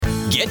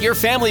Get your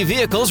family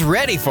vehicles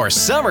ready for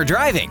summer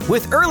driving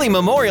with early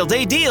Memorial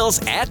Day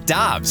deals at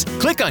Dobbs.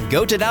 Click on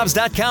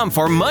GoToDobbs.com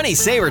for money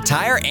saver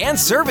tire and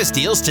service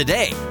deals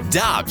today.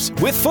 Dobbs,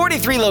 with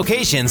 43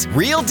 locations,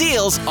 real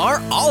deals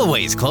are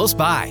always close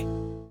by.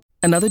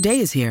 Another day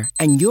is here,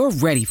 and you're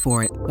ready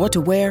for it. What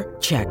to wear?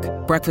 Check.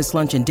 Breakfast,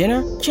 lunch, and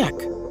dinner? Check.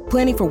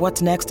 Planning for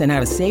what's next and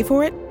how to save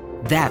for it?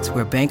 That's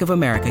where Bank of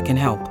America can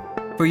help.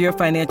 For your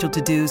financial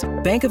to-dos,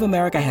 Bank of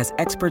America has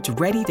experts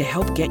ready to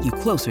help get you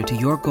closer to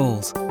your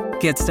goals.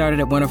 Get started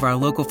at one of our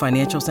local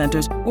financial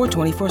centers or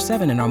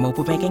 24/7 in our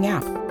mobile banking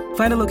app.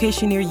 Find a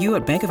location near you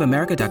at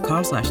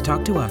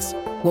bankofamerica.com/talktous.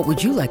 What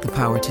would you like the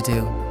power to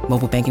do?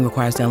 Mobile banking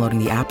requires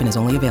downloading the app and is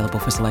only available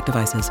for select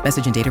devices.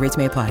 Message and data rates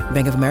may apply.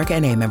 Bank of America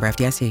N.A., member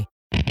FDIC.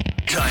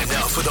 Time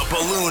now for the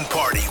Balloon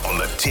Party on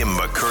the Tim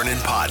McKernan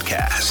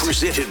Podcast.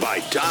 Presented by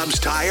Dobbs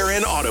Tire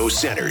and Auto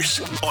Centers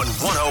on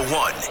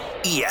 101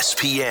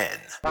 ESPN.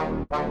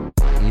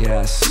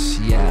 Yes.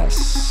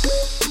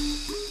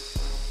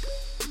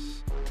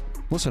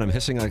 Listen, I'm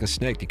hissing like a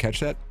snake. Did you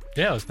catch that?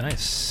 Yeah, it was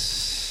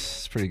nice.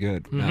 It's pretty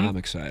good. Mm-hmm. I'm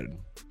excited.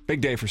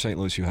 Big day for St.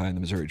 Louis U High and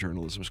the Missouri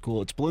Journalism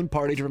School. It's Balloon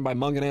Party driven by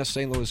Munganess,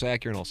 St. Louis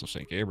Acura, and also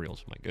St.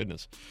 Gabriel's. My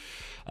goodness.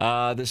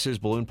 This is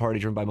Balloon Party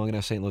driven by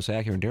Munganess, St. Louis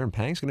Acura, and Darren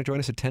Pang's going to join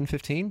us at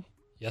 10:15.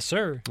 Yes,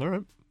 sir. All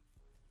right.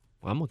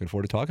 Well, I'm looking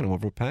forward to talking to him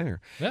over with Panger.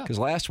 Yeah. Because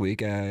last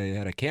week I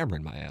had a camera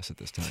in my ass at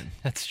this time.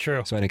 That's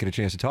true. So I didn't get a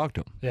chance to talk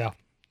to him. Yeah.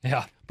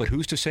 But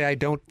who's to say I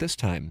don't this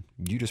time?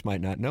 You just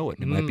might not know it.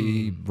 It might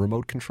be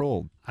remote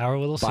controlled. Our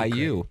little by secret.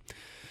 You.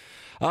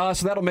 So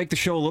that'll make the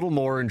show a little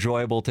more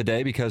enjoyable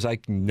today because I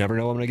never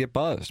know I'm going to get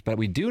buzzed. But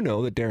we do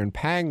know that Darren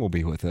Pang will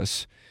be with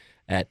us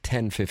at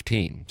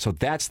 10:15. So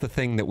that's the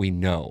thing that we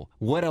know.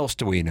 What else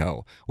do we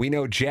know? We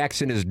know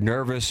Jackson is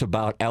nervous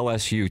about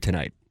LSU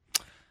tonight.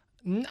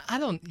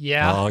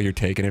 Yeah. Oh, you're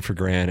taking it for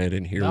granted,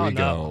 and here we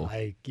go.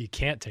 You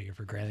can't take it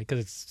for granted because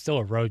it's still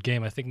a road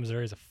game. I think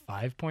Missouri is a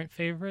 5-point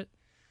favorite,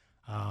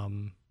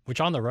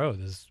 which on the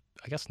road is,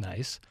 I guess,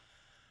 nice.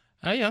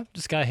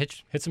 Just got to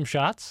hit some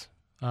shots,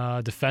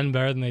 defend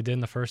better than they did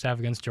in the first half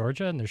against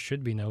Georgia, and there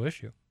should be no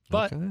issue.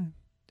 But,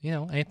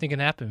 anything can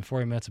happen in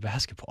 40 minutes of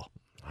basketball.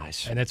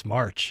 Nice. And it's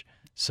March.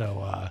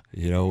 So,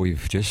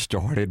 we've just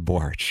started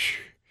March.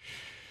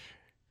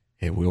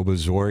 And will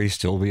Missouri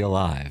still be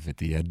alive at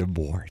the end of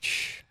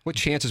March? What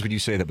chances would you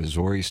say that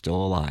Missouri is still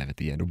alive at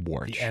the end of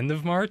March? The end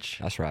of March?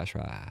 That's right.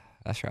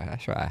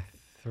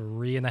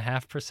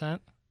 3.5%.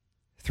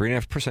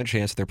 3.5%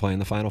 chance that they're playing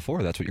the Final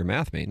Four. That's what your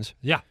math means.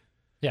 Yeah.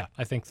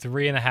 I think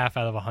 3.5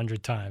 out of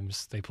 100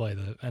 times they play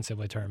the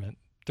NCAA tournament.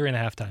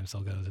 3.5 times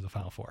they'll go to the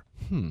Final Four.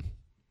 I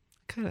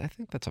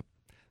think that's a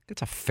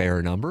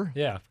fair number.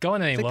 Yeah.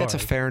 Going any lower. That's a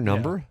fair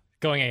number. Yeah.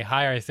 Going any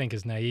higher, I think,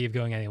 is naive.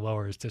 Going any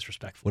lower is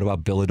disrespectful. What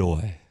about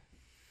Illinois?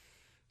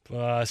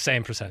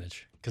 Same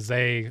percentage because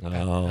they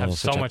have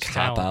so much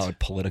talent. Cop-out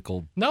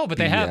political. No, but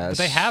they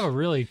have a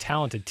really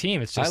talented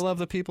team. It's just I love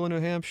the people in New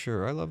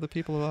Hampshire. I love the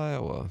people of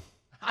Iowa.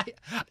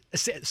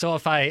 So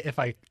if I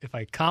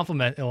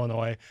compliment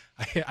Illinois,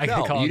 I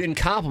can call. You didn't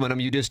compliment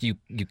them. You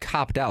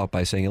copped out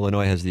by saying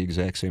Illinois has the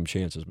exact same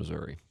chance as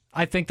Missouri.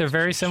 I think they're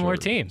very similar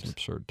teams. It's an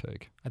absurd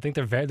take. I think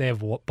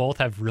both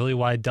have really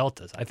wide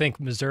deltas. I think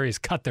Missouri has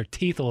cut their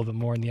teeth a little bit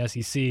more in the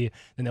SEC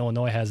than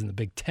Illinois has in the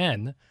Big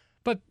Ten.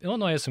 But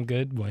Illinois has some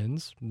good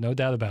wins, no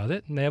doubt about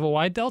it, and they have a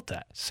wide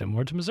delta,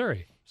 similar to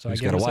Missouri. So Who's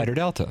got a wider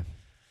delta?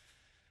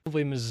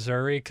 Probably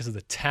Missouri because of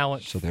the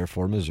talent. So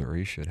therefore,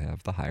 Missouri should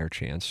have the higher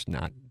chance,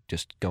 not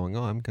just going,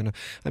 I'm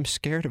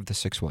scared of the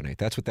 618.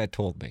 That's what that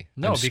told me.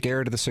 I'm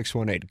scared of the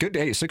 618. Good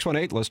day,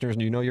 618 listeners,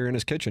 and you know you're in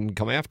his kitchen.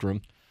 Come after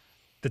him.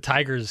 The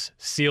Tigers'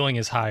 ceiling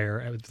is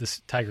higher.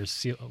 The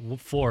Tigers'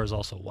 floor is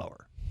also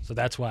lower. So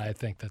that's why I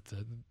think that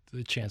the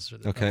chances are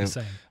the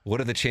same.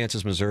 What are the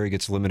chances Missouri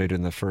gets eliminated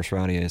in the first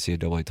round of the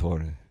NCAA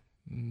tournament?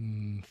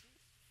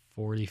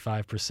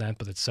 45%,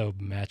 but it's so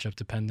matchup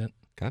dependent.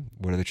 Okay.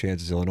 What are the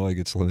chances Illinois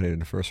gets eliminated in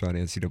the first round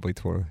of the NCAA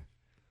tournament?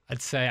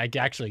 I'd say I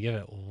actually give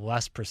it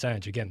less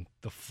percentage. Again,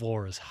 the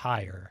floor is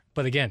higher.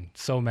 But again,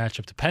 so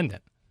matchup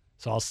dependent.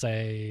 So I'll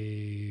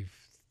say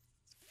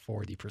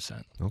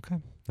 40%. Okay.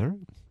 All right.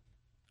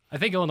 I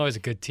think Illinois is a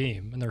good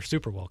team, and they're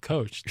super well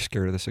coached. You're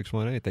scared of the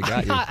 618. They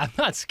got you. I'm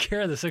not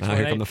scared of the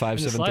 618. Here come the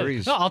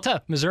 5-7-3s. No, I'll tell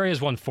you. Missouri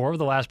has won four of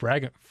the last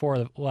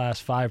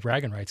 5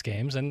 bragging rights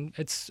games, and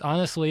it's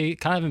honestly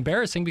kind of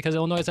embarrassing because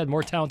Illinois has had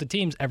more talented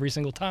teams every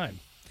single time.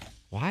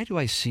 Why do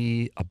I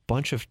see a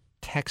bunch of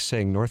text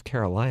saying North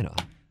Carolina?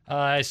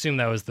 I assume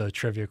that was the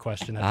trivia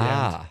question at the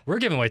end. We're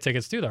giving away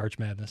tickets to the Arch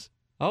Madness.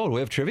 Oh, do we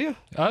have trivia?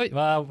 Oh,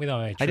 well, we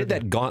don't have any trivia. I did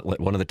that gauntlet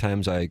one of the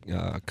times I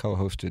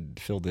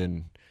filled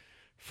in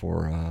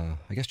for, I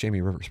guess, Jamie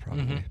Rivers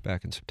probably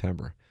back in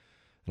September.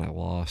 And I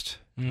lost.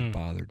 It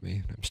bothered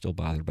me. I'm still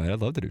bothered by it.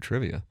 I'd love to do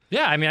trivia.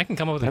 Yeah, I mean, I can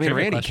come up with a trivia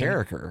Randy question.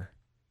 Carricker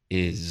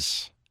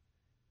he's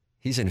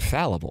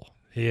infallible.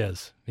 He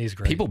is. He's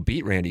great. People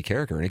beat Randy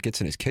Carricker, and it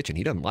gets in his kitchen.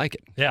 He doesn't like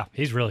it. Yeah,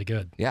 he's really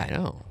good. Yeah, I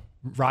know.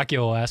 Rocky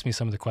will ask me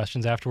some of the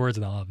questions afterwards,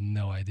 and I'll have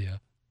no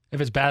idea. If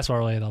it's basketball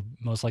related, I'll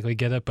most likely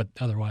get it, but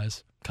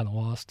otherwise, kind of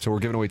lost. So we're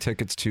giving away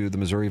tickets to the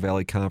Missouri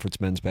Valley Conference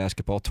men's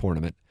basketball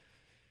tournament,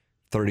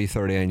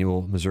 33rd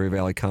annual Missouri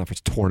Valley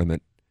Conference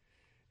tournament,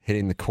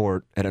 hitting the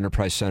court at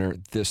Enterprise Center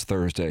this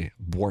Thursday,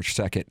 March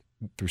 2nd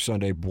through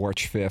Sunday,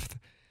 March 5th.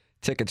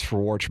 Tickets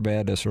for March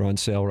Madness are on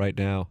sale right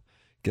now.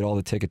 Get all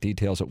the ticket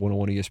details at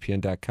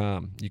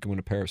 101ESPN.com. You can win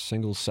a pair of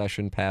single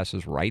session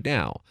passes right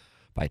now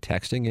by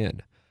texting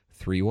in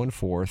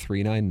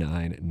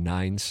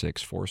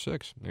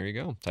 314-399-9646. There you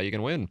go. That's how you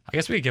can win. I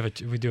guess we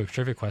do a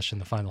trivia question in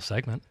the final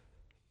segment.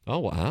 Oh,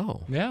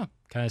 wow. Yeah,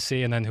 kind of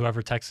see, and then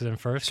whoever texted in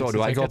first. So gets do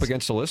the I go up tickets.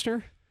 against a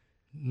listener?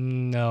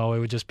 No, it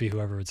would just be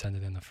whoever would send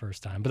it in the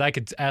first time. But I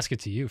could ask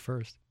it to you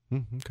first.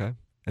 Okay.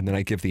 And then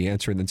I give the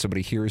answer, and then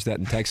somebody hears that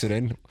and texts it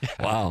in? Yeah.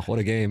 Wow, what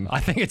a game. I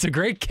think it's a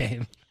great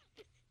game.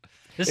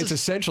 It's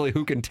essentially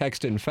who can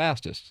text in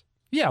fastest.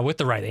 Yeah, with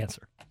the right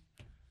answer.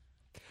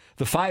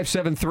 The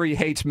 573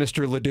 hates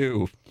Mr.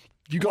 Ledoux.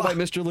 You go by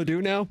Mr.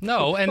 Ledoux now?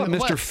 No, and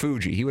Mr.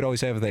 Fuji. He would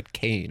always have that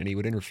cane, and he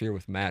would interfere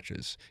with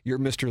matches. You're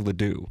Mr.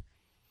 Ledoux.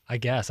 I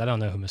guess. I don't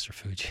know who Mr.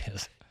 Fuji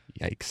is.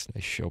 Yikes.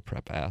 Nice show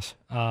prep ass.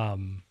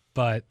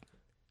 But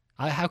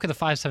how could the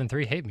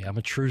 573 hate me? I'm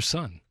a true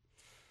son.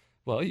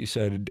 Well, you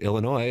said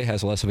Illinois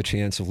has less of a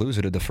chance of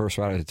losing in the first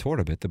round of the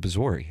tournament than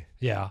Missouri.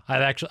 Yeah,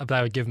 I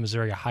would give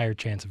Missouri a higher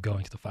chance of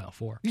going to the Final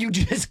Four. You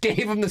just gave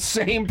him the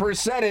same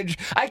percentage.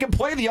 I can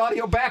play the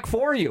audio back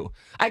for you.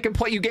 You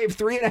gave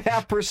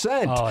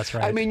 3.5%. Oh, that's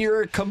right. I mean,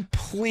 you're a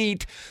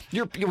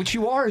what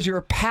you are is you're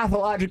a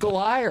pathological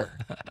liar.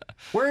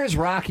 Where is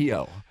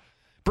Rockio?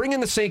 Bring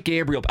in the St.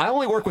 Gabriel. I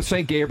only work with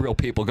St. Gabriel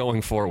people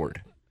going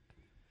forward.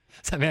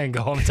 Does that man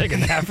go home and take a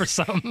nap or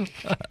something?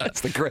 That's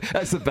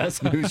the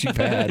best news you've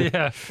had.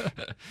 Yeah.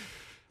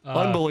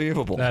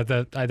 Unbelievable. I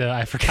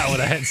forgot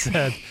what I had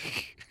said.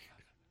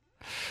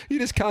 You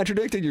just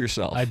contradicted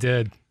yourself. I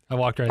did. I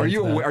walked right into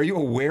that. Are you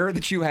aware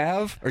that you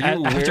have? Are you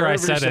aware After I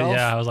of said yourself? it,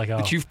 yeah, I was like, oh.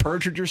 That you've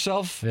perjured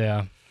yourself?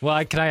 Yeah.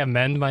 Well, can I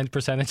amend my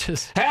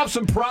percentages? Have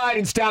some pride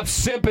and stop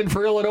simping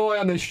for Illinois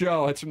on this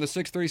show. It's from the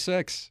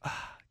 636.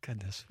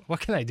 Goodness.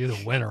 What can I do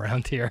to win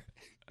around here?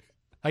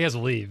 I guess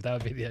leave.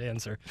 That would be the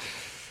answer.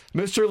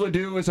 Mr.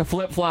 Ledoux is a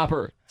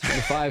flip-flopper. It's from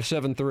the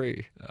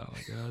 573. Oh,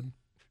 my God.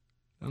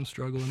 I'm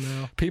struggling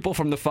now. People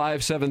from the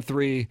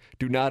 573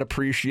 do not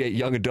appreciate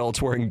young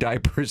adults wearing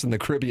diapers in the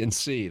Caribbean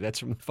Sea. That's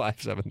from the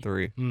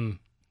 573. I'm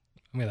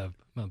gonna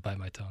bite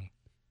my tongue.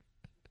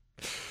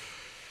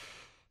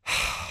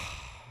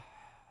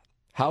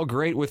 How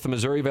great with the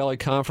Missouri Valley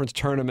Conference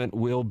tournament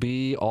will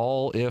be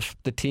all if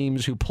the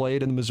teams who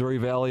played in the Missouri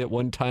Valley at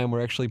one time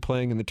were actually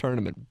playing in the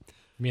tournament.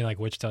 You mean like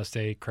Wichita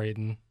State,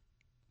 Creighton,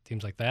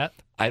 teams like that?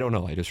 I don't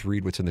know. I just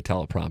read what's in the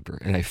teleprompter.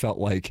 And I felt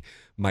like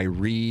my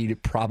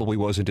read probably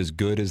wasn't as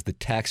good as the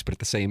text, but at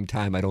the same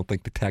time, I don't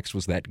think the text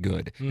was that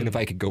good. And if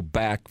I could go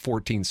back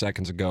 14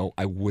 seconds ago,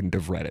 I wouldn't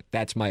have read it.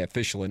 That's my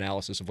official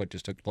analysis of what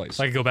just took place. If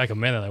I could go back a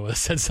minute, I would have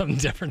said something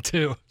different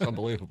too. It's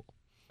unbelievable.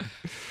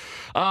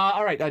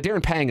 All right.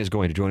 Darren Pang is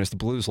going to join us. The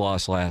Blues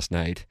lost last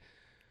night.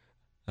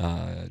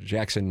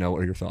 Jackson,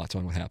 what are your thoughts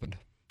on what happened?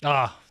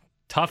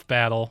 Tough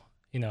battle.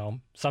 You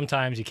know,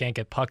 sometimes you can't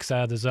get pucks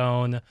out of the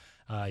zone.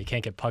 You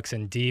can't get pucks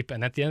in deep.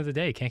 And at the end of the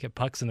day, you can't get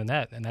pucks in the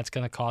net. And that's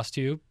going to cost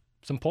you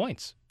some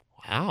points.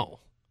 Wow.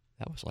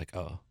 That was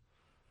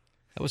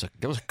a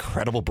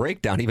credible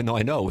breakdown, even though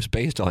I know it was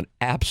based on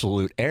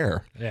absolute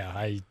error. Yeah,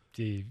 I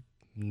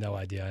no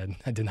idea.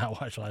 I did not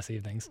watch last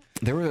evening's.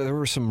 There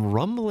were some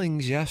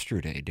rumblings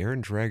yesterday.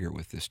 Darren Dreger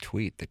with this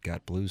tweet that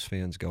got Blues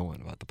fans going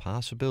about the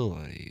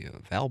possibility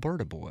of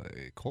Alberta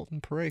boy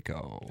Colton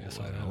Parayko. Yes,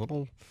 I know.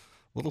 A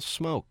little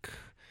smoke.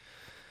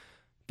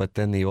 But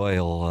then the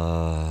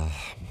Oil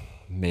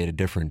made a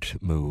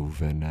different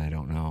move, and I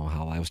don't know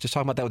how. I was just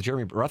talking about that with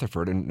Jeremy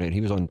Rutherford, and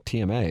he was on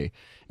TMA,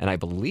 and I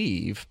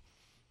believe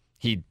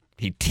he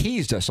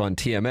teased us on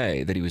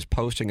TMA that he was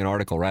posting an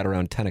article right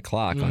around 10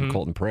 o'clock on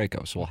Colton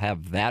Parayko. So we'll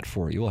have that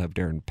for you. We'll have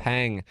Darren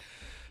Pang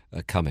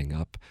coming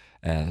up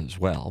as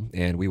well.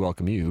 And we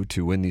welcome you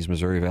to win these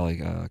Missouri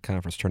Valley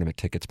Conference tournament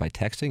tickets by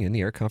texting in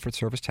the Air Comfort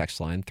Service text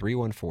line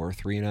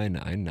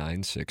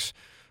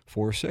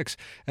 314-399-9646.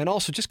 And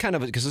also, just kind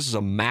of, because this is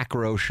a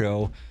macro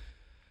show,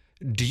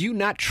 do you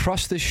not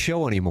trust this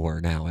show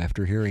anymore now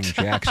after hearing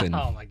Jackson?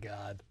 Oh, my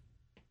God.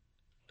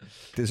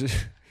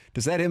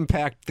 Does that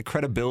impact the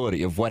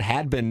credibility of what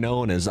had been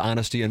known as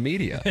honesty in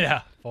media?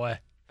 Yeah, boy.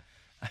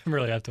 I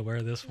really have to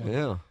wear this one.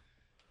 Yeah.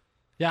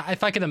 Yeah,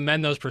 if I could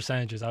amend those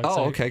percentages, I would say.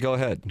 Oh, okay, go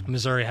ahead.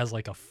 Missouri has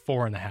like a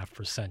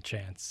 4.5%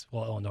 chance.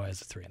 Well, Illinois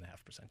has a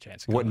 3.5%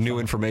 chance. What new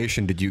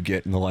information did you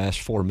get in the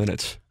last 4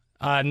 minutes?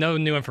 No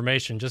new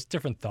information, just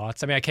different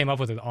thoughts. I mean, I came up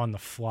with it on the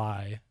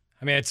fly.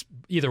 I mean, it's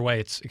either way,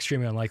 it's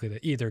extremely unlikely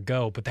to either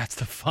go, but that's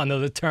the fun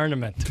of the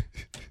tournament.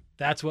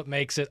 That's what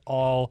makes it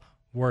all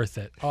worth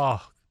it.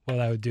 Oh, what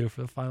I would do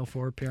for the Final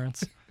Four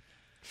appearance.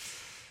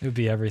 It would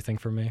be everything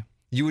for me.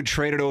 You would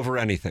trade it over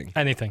anything?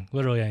 Anything.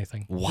 Literally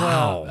anything.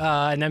 Wow.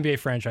 Well, an NBA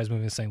franchise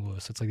moving to St.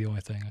 Louis. That's like the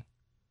only thing.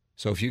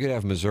 So if you could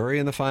have Missouri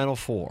in the Final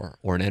Four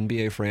or an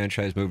NBA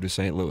franchise move to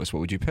St. Louis, what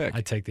would you pick?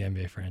 I'd take the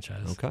NBA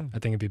franchise. Okay. I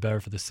think it'd be better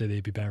for the city.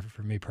 It'd be better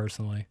for me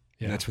personally.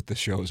 Yeah. And that's what this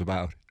show is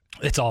about.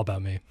 It's all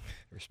about me.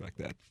 I respect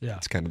that. Yeah.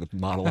 It's kind of the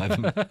model I've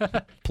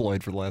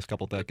employed for the last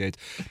couple of decades.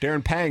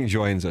 Darren Pang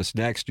joins us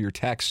next. Your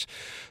text,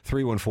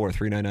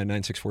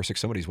 314-399-9646.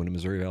 Somebody's winning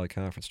Missouri Valley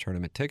Conference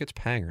tournament tickets.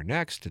 Panger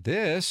next.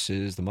 This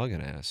is the Mug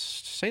and Ass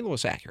St.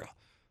 Louis Acura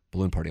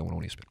Balloon Party on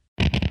 101 ESPN.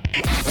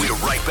 We're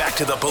right back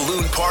to the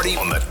Balloon Party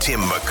on the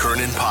Tim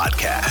McKernan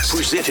Podcast.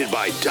 Presented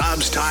by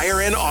Dobbs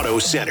Tire and Auto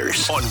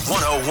Centers on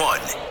 101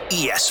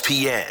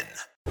 ESPN.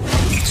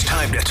 It's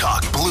time to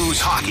talk Blues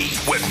hockey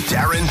with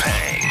Darren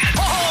Pang.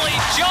 Holy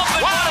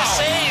jumping, what a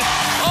save!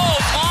 Oh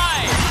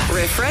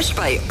my! Refreshed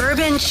by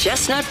Urban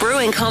Chestnut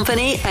Brewing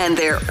Company and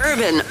their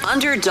Urban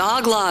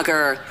Underdog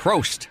Lager.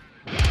 Prost.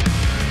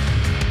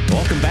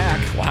 Welcome back.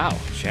 Wow,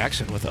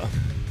 Jackson with a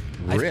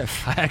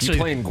riff. I actually,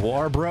 you playing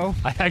Guar, bro?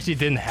 I actually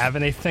didn't have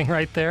anything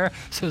right there,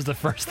 so it was the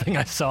first thing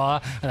I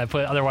saw, and I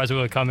put. Otherwise, it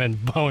would have come in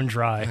bone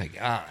dry. Oh my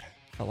God.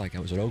 Felt like I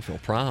was at Oakville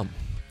prom.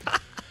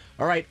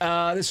 All right,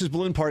 this is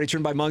Balloon Party,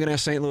 turned by Mug and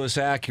Ass St. Louis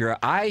Acura.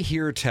 I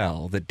hear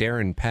tell that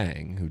Darren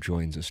Pang, who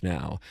joins us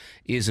now,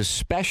 is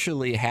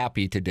especially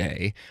happy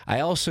today. I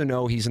also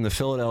know he's in the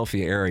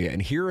Philadelphia area,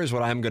 and here is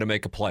what I'm going to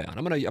make a play on.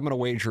 I'm going to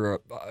wager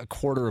a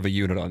quarter of a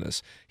unit on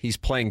this. He's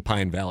playing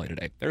Pine Valley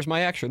today. There's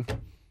my action.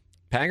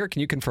 Panger, can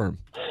you confirm?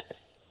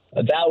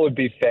 That would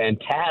be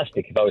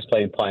fantastic if I was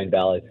playing Pine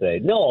Valley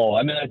today. No,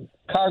 I'm in a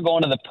car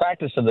going to the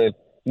practice of the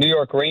New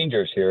York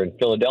Rangers here in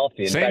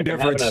Philadelphia. In Same fact,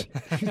 difference.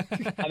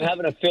 I'm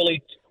having a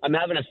Philly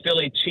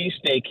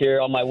cheesesteak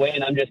here on my way,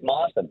 and I'm just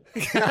mossing.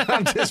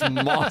 I'm just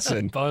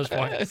mossing. Bonus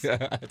points.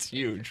 That's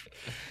huge.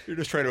 You're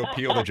just trying to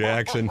appeal to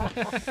Jackson.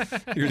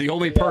 You're the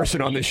only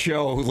person on the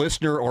show,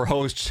 listener or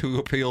host, who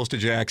appeals to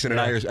Jackson,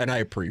 and I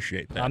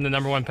appreciate that. I'm the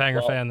number one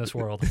Panger fan in this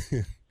world.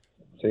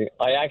 See,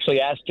 I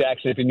actually asked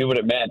Jackson if he knew what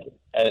it meant,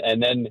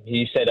 and then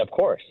he said, "Of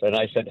course." And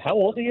I said, "How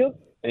old are you?"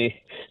 And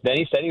then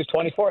he said he was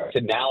 24. I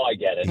said, "Now I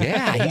get it."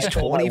 Yeah, he's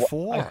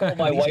 24. I told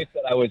my wife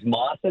that I was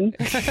mossing,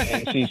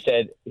 and she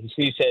said,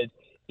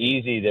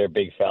 "Easy there,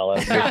 big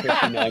fella. You're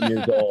 59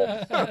 years old.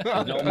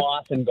 There's no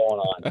mossing going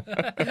on."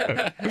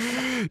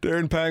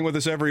 Darren Pang with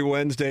us every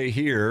Wednesday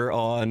here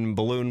on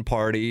Balloon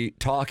Party,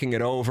 talking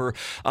it over.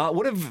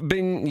 What have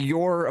been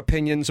your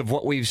opinions of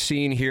what we've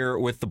seen here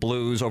with the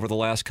Blues over the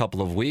last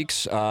couple of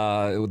weeks?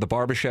 With the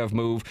Barbashev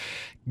move.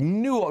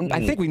 I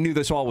think we knew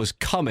this all was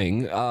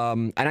coming.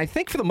 And I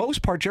think for the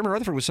most part, Jeremy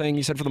Rutherford was saying,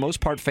 he said for the most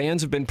part,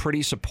 fans have been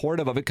pretty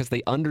supportive of it because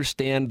they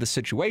understand the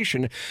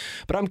situation.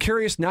 But I'm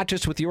curious, not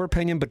just with your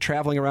opinion, but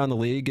traveling around the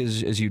league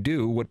as you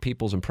do, what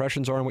people's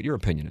impressions are and what your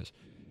opinion is.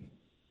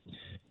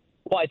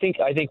 Well, I think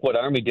what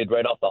Army did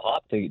right off the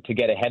hop to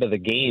get ahead of the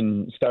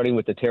game, starting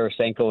with the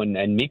Tarasenko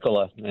and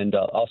Mikkola, and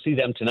I'll see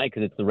them tonight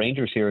because it's the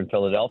Rangers here in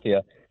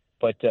Philadelphia.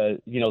 But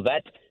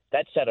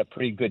that set a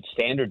pretty good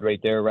standard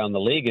right there around the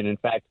league. And in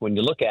fact, when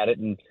you look at it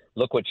and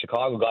look what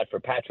Chicago got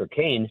for Patrick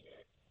Kane,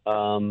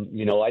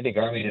 I think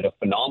Army did a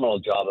phenomenal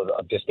job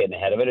of just getting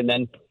ahead of it. And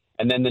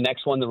then the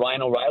next one, the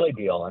Ryan O'Reilly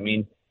deal. I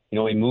mean,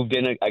 he moved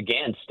in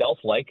again,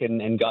 stealth-like,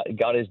 and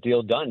got his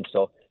deal done.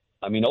 So,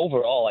 I mean,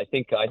 overall, I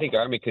think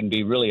Army can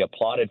be really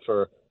applauded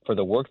for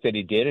the work that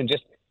he did, and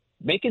just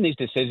making these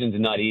decisions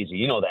is not easy.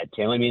 You know that,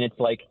 Tim. I mean, it's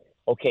like,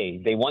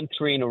 okay, they won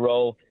 3 in a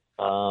row.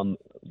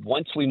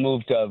 Once we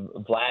moved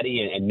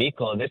Vladdy and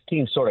Mikkola, this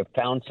team sort of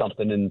found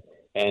something,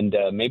 and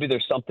maybe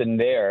there's something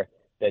there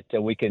that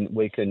we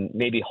can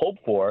maybe hope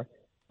for.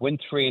 Win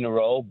 3 in a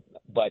row,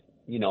 but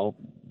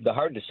the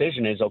hard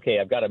decision is, okay,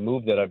 I've got a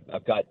move that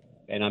I've got,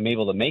 and I'm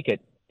able to make it,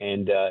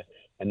 and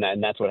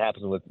that's what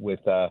happens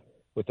with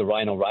the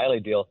Ryan O'Reilly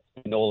deal,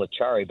 Noel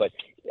Achari. But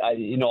I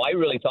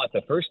really thought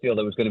the first deal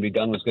that was going to be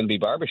done was going to be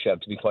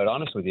Barbashev, to be quite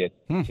honest with you,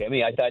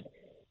 Jimmy. I thought,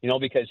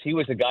 because he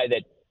was a guy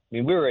that, I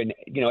mean, we were in,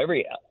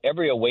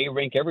 every away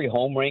rink, every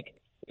home rink,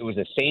 it was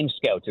the same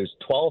scouts. There was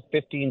 12,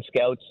 15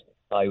 scouts.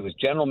 It was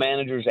general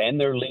managers and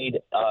their lead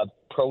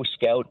pro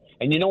scout.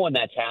 And when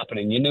that's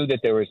happening, you knew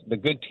that the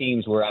good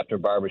teams were after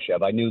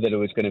Barbashev. I knew that it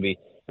was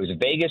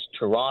Vegas,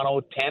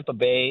 Toronto, Tampa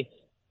Bay,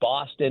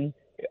 Boston.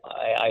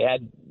 I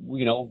had,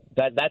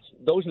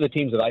 those are the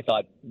teams that I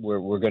thought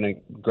were going to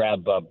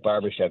grab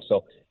Barbashev.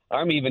 So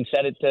Army even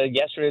said it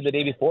yesterday or the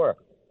day before.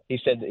 He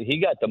said he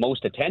got the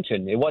most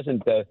attention. It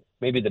wasn't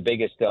maybe the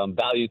biggest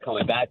value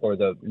coming back or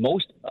the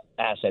most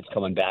assets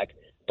coming back,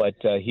 but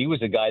he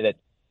was a guy that,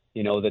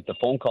 that the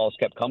phone calls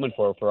kept coming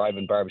for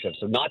Ivan Barbashev.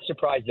 So not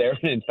surprised there.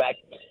 And in fact,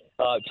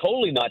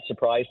 totally not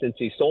surprised since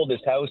he sold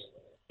his house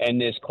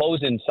and is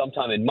closing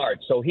sometime in March.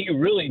 So he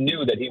really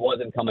knew that he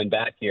wasn't coming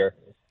back here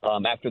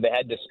after they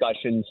had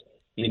discussions,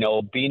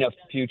 being a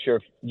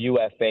future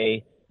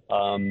UFA. It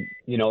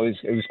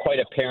was quite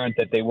apparent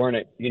that they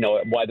weren't,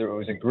 whether it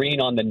was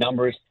agreeing on the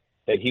numbers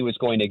that he was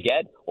going to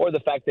get or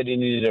the fact that he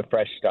needed a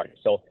fresh start.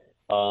 So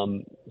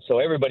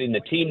everybody in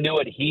the team knew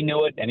it. He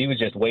knew it, and he was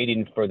just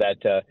waiting for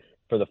that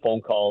for the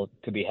phone call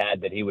to be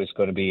had that he was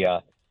going to be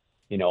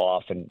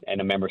off and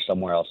a member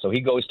somewhere else. So he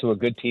goes to a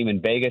good team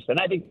in Vegas, and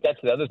I think that's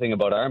the other thing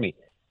about Army.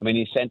 I mean,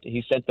 he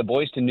sent the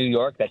boys to New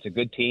York. That's a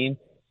good team.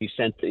 He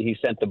sent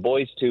the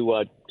boys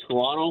to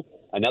Toronto.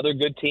 another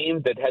good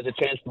team that has a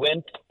chance to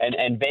win,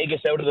 and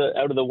Vegas out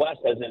of the West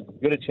has as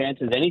good a chance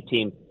as any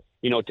team,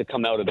 to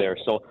come out of there.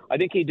 So I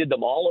think he did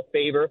them all a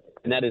favor,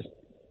 and that is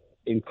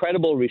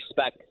incredible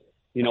respect,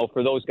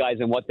 for those guys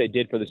and what they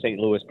did for the St.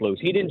 Louis Blues.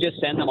 He didn't just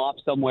send them off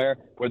somewhere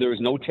where there was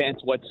no chance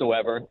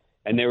whatsoever,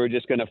 and they were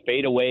just going to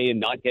fade away and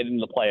not get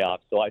into the playoffs.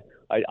 So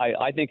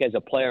I think as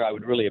a player, I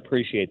would really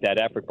appreciate that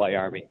effort by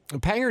Army.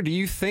 Panger, do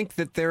you think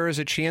that there is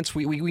a chance?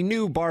 We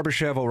knew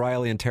Barbashev,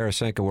 O'Reilly, and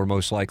Tarasenko were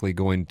most likely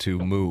going to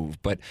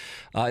move, but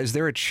is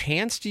there a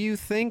chance, do you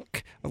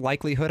think, a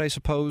likelihood, I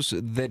suppose,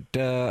 that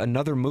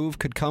another move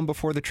could come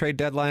before the trade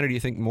deadline, or do you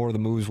think more of the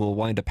moves will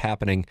wind up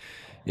happening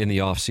in the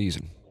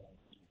offseason?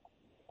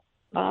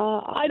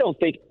 I don't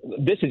think,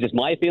 this is just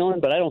my feeling,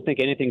 but I don't think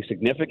anything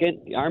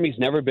significant. Army's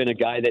never been a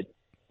guy that,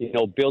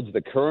 builds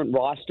the current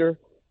roster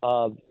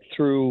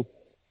through,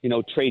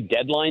 trade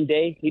deadline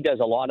day. He does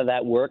a lot of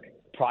that work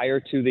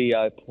prior to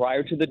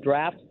the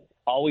draft.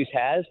 Always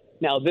has.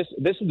 Now this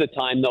is the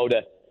time though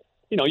to,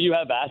 you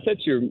have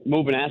assets, you're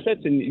moving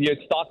assets, and you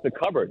stock the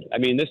cupboard. I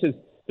mean, this is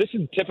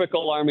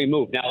typical Army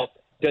move. Now,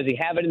 does he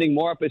have anything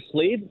more up his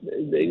sleeve?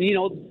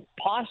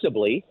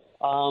 Possibly.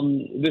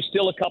 There's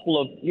still a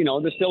couple of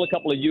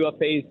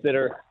UFAs that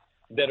are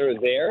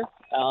there,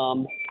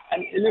 and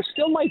there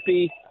still might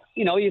be.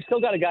 You still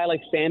got a guy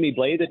like Sammy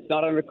Blais that's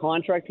not under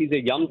contract. He's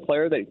a young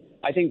player that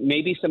I think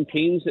maybe some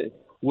teams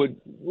would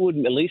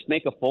at least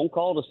make a phone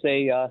call to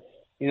say,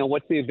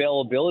 what's the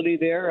availability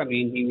there? I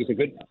mean, he was a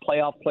good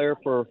playoff player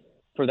for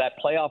that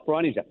playoff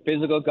run. He's a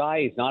physical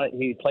guy.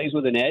 He plays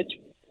with an edge.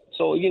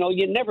 So,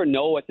 you never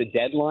know at the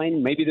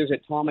deadline. Maybe there's a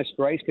Thomas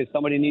Greiss because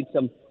somebody needs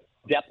some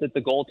depth at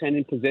the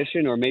goaltending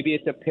position, or maybe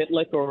it's a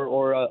Pitlick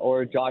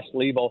or a Josh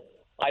Leivo.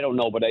 I don't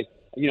know, but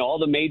all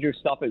the major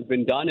stuff has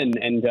been done,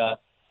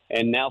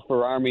 and now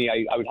for Army,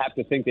 I would have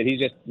to think that he's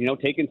just,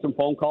 taking some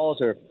phone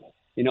calls, or,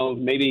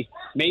 maybe,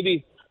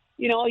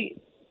 you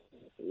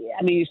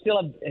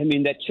still have,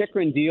 that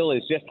Chychrun deal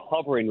is just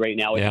hovering right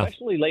now,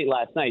 especially late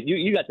last night.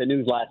 You got the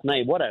news last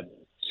night. What a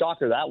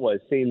shocker that was,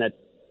 seeing that,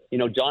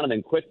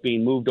 Jonathan Quick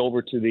being moved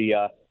over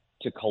to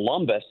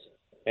Columbus.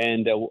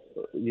 And,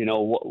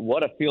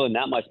 what a feeling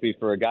that must be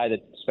for a guy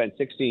that spent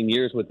 16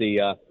 years with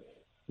the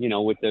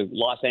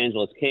Los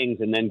Angeles Kings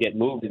and then get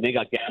moved, and they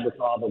got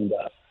Gavrikov and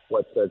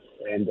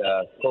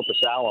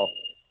Korpisalo.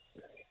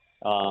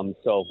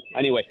 So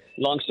anyway,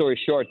 long story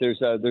short, there's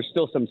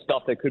still some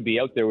stuff that could be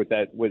out there with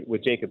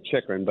Jacob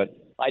Chychrun, but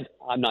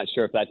I'm not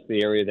sure if that's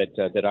the area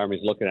that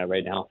Army's looking at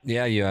right now.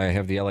 Yeah, I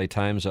have the LA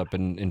Times up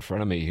in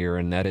front of me here,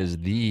 and that is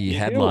the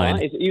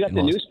headline. You got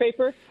the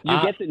newspaper?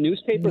 You get the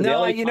newspaper?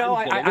 No,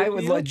 I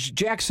would.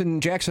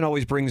 Jackson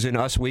always brings in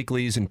Us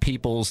Weeklies and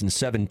Peoples and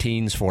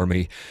 17s for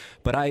me,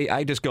 but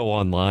I just go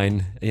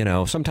online.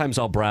 Sometimes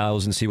I'll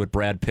browse and see what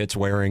Brad Pitt's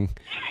wearing,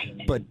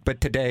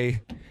 but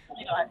today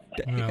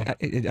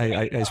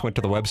I just went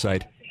to the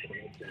website.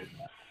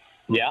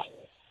 Yeah.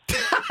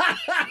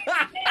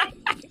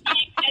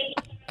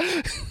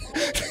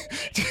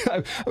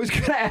 I was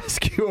going to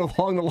ask you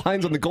along the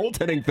lines on the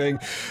goaltending thing.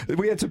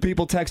 We had some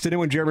people texting in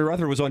when Jeremy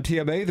Rutherford was on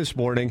TMA this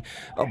morning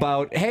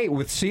about, hey,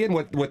 with seeing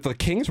what the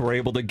Kings were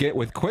able to get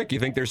with Quick, you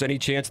think there's any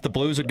chance the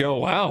Blues would go,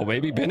 wow,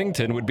 maybe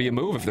Binnington would be a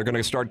move if they're going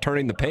to start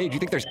turning the page? You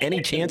think there's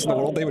any chance in the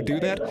world they would do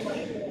that?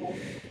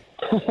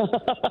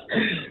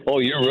 Oh,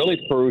 you're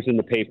really perusing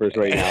the papers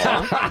right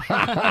now,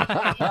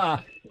 huh?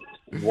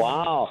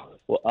 Wow.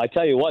 Well, I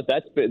tell you what,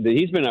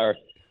 he's been our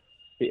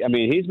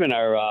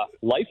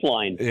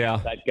lifeline. Yeah.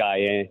 That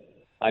guy.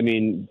 I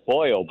mean,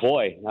 boy, oh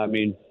boy. I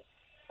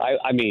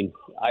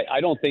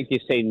don't think you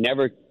say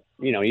never.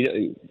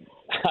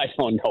 I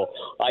don't know.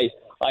 I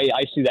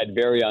see that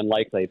very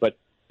unlikely. But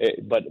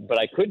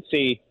I could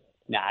see.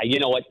 Nah, you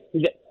know what?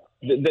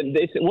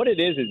 What it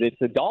is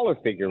it's a dollar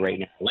figure right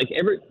now. Like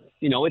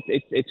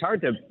it's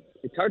hard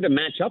to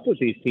match up with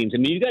these teams. I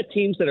mean, you got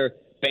teams that are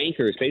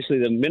bankers. Basically,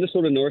 the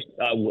Minnesota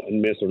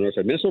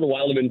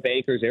Wild have been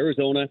bankers.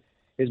 Arizona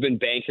has been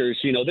bankers.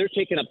 They're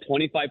taking up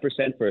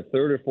 25% for a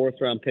third or fourth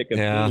round pick of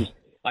teams.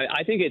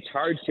 I think it's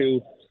hard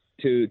to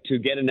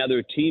get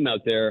another team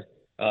out there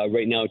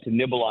right now to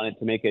nibble on it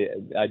to make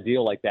a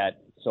deal like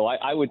that. So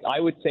I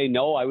would say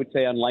no. I would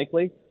say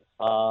unlikely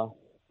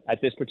at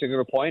this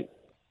particular point.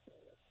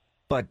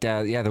 But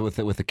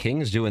with the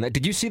Kings doing that,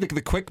 did you see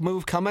the Quick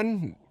move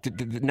coming?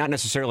 Not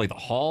necessarily the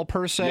haul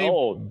per se,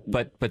 no,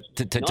 but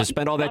to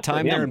spend all that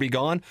time there and be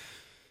gone.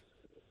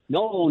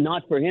 No,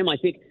 not for him. I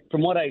think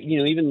from what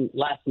even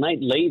last night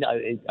late,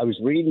 I was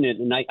reading it,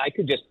 and I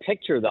could just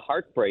picture the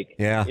heartbreak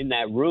in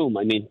that room.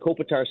 I mean,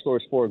 Kopitar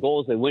scores 4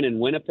 goals. They win in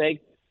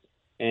Winnipeg.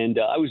 And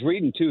I was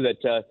reading, too,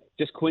 that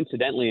just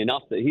coincidentally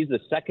enough, that he's the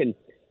second,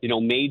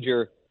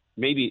 major,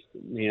 maybe,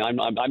 I'm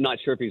not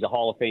sure if he's a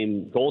Hall of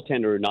Fame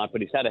goaltender or not,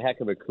 but he's had a heck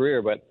of a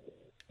career. But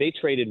they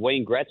traded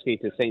Wayne Gretzky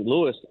to St.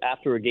 Louis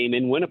after a game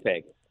in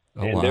Winnipeg.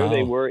 Oh, and wow. there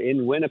they were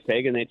in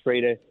Winnipeg, and they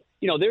traded,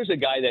 there's a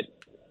guy that,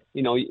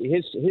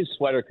 his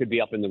sweater could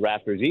be up in the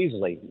rafters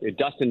easily.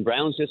 Dustin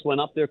Brown's just went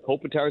up there.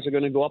 Kopitars are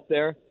going to go up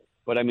there.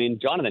 But, I mean,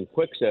 Jonathan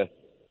Quick's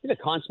he's a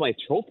Conn Smythe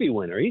Trophy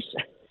winner.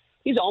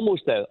 he's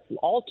almost an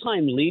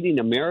all-time leading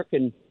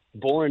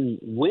American-born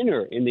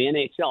winner in the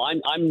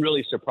NHL. I'm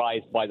really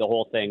surprised by the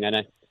whole thing,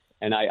 and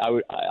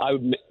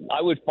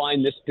I would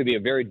find this to be a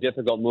very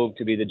difficult move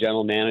to be the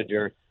general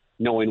manager,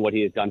 knowing what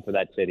he has done for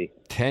that city.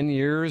 10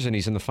 years, and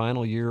he's in the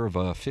final year of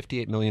a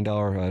 $58 million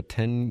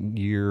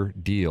 10-year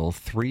deal,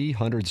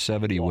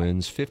 370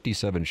 wins,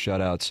 57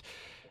 shutouts,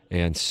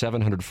 and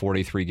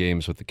 743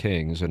 games with the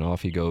Kings, and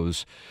off he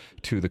goes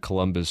to the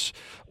Columbus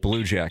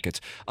Blue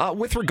Jackets.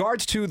 With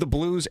regards to the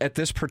Blues at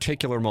this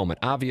particular moment,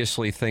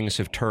 obviously things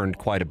have turned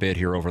quite a bit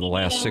here over the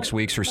last 6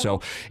 weeks or so.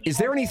 Is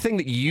there anything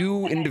that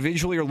you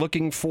individually are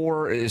looking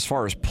for as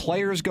far as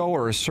players go,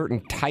 or a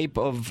certain type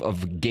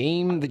of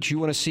game that you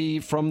want to see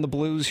from the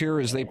Blues here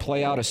as they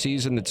play out a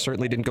season that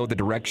certainly didn't go the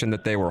direction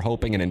that they were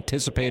hoping and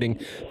anticipating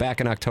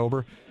back in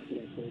October?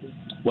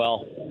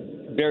 Well,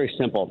 very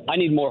simple. I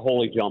need more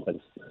holy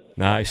jumping.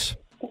 Nice.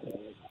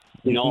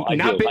 You know,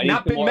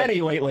 not been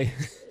many lately.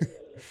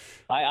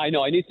 I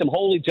know. I need some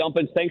holy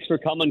jumping. Thanks for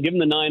coming. Give them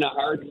the 9 of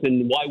hearts,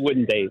 and why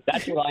wouldn't they?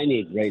 That's what I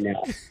need right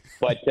now.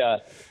 But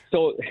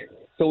so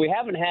we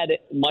haven't had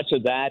much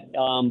of that,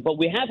 but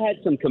we have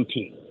had some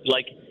compete.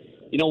 Like,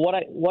 you know, what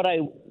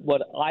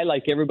I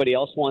like everybody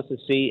else wants to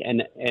see,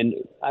 and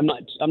I'm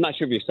not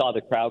sure if you saw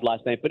the crowd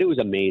last night, but it was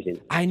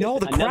amazing. I know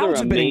the Another crowds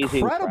have been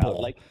amazing incredible.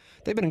 crowd. Like,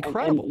 they've been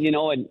incredible. And, you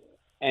know,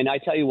 and I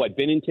tell you what,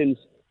 Binnington's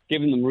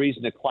giving them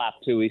reason to clap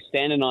too. He's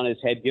standing on his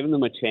head, giving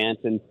them a chance.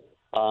 And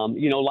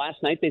you know,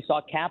 last night they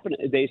saw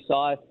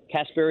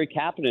Kasperi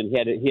Kapanen.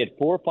 He had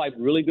 4 or 5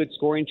 really good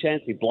scoring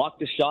chances. He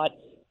blocked a shot,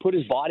 put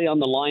his body on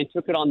the line,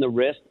 took it on the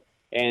wrist,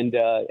 and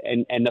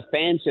the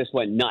fans just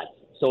went nuts.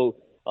 So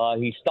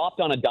he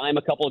stopped on a dime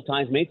a couple of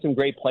times, made some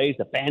great plays.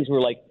 The fans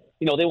were like,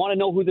 you know, they want to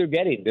know who they're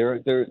getting.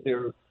 They're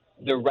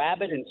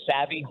rabid and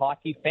savvy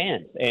hockey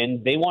fans,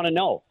 and they want to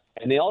know.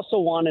 And they also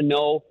want to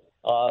know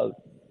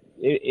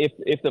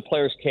if the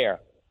players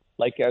care,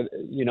 like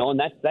you know, and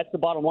that's the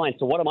bottom line.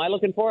 So what am I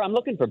looking for? I'm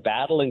looking for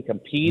battle and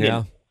compete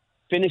and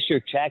finish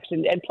your checks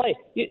and play.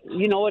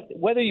 You know what?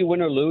 Whether you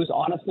win or lose,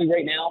 honestly,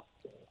 right now,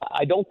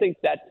 I don't think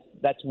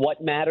that's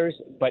what matters.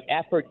 But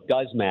effort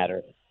does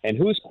matter, and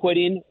who's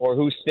quitting or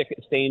who's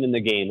staying in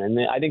the game, and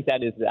I think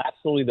that is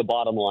absolutely the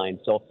bottom line.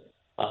 So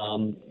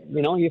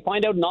you know, you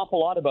find out an awful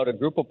lot about a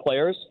group of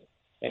players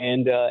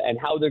and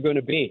how they're going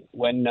to be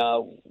when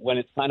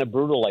it's kind of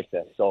brutal like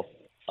this. So.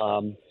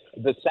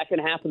 The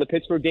second half of the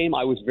Pittsburgh game,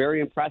 I was very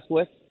impressed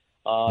with.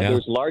 There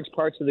was large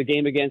parts of the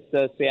game against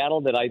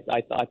Seattle that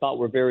I thought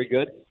were very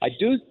good. I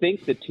do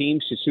think the team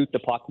should shoot the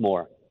puck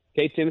more.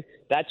 Okay, Tim?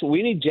 That's what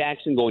we need.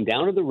 Jackson going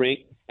down to the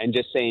rink and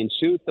just saying,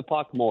 shoot the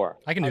puck more.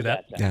 I can do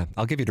that. Yeah,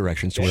 I'll give you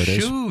directions to where it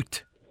is.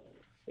 Shoot.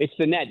 It's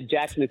the net,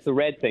 Jackson. It's the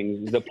red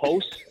thing, the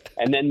post,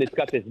 and then it's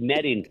got this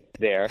netting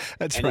there.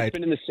 That's right.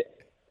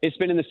 It's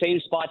been in the same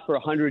spot for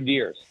 100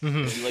 years.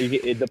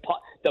 Mm-hmm.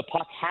 The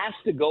puck has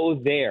to go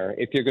there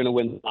if you're going to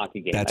win the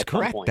hockey game. That's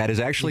correct. That is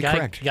actually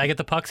correct. You got to get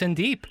the pucks in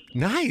deep.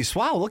 Nice.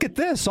 Wow, look at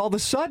this. All of a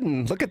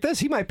sudden, look at this.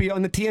 He might be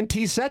on the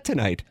TNT set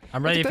tonight.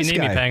 I'm ready if you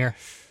need me, Panger.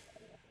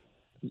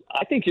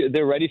 I think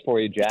they're ready for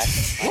you, Jack.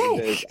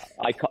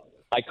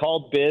 I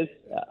called Biz,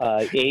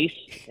 Ace,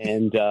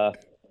 and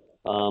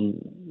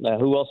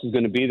who else is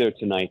going to be there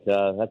tonight?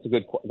 That's a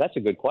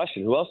good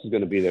question. Who else is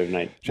going to be there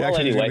tonight?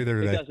 Jackson's anyway, be there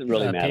tonight. It doesn't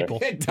really matter.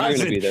 It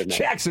doesn't. Be there tonight.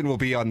 Jackson will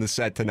be on the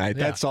set tonight.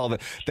 Yeah. That's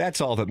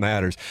all that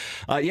matters.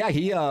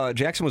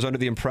 Jackson was under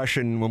the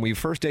impression when we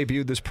first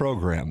debuted this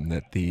program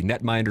that the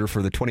netminder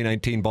for the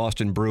 2019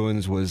 Boston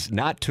Bruins was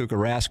not Tuukka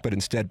Rask, but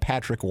instead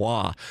Patrick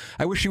Waugh.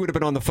 I wish you would have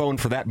been on the phone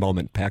for that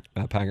moment,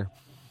 Panger.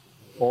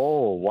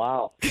 Oh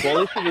wow! Well,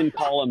 at least he didn't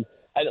call him.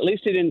 At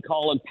least he didn't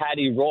call him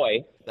Patty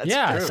Roy.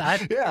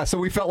 That's true. So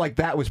we felt like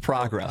that was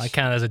progress. I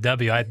counted as a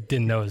W. I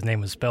didn't know his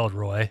name was spelled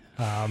Roy.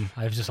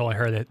 I've just only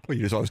heard it. Well,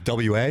 you just always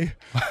W-A?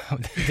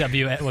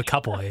 W with a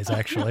couple A's,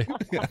 actually.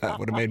 Yeah, that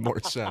would have made more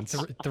sense.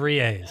 3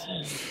 A's.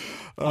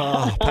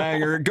 Oh,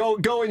 Panger,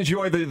 go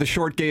enjoy the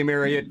short game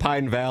area at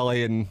Pine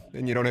Valley, and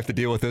you don't have to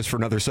deal with this for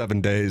another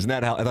 7 days, and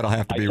that'll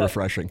have to be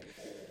refreshing.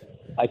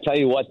 I tell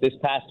you what, this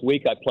past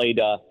week I played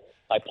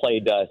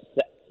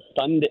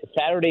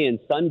Saturday and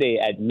Sunday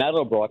at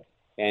Meadowbrook,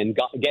 and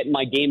getting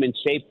my game in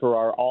shape for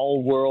our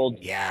all-world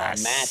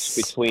match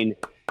between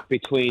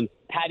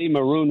Patty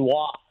Maroon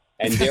Waugh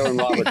and Darren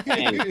Robert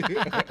Pang.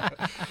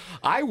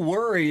 I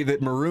worry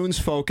that Maroon's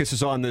focus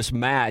is on this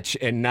match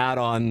and not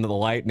on the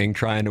Lightning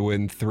trying to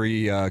win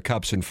 3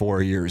 cups in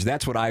 4 years.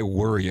 That's what I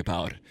worry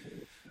about.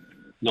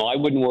 No, I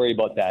wouldn't worry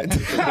about that.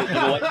 You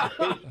know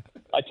what?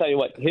 I tell you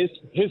what, his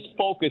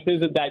focus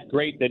isn't that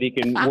great that he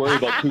can worry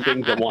about 2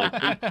 things at once.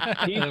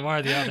 He's one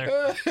or the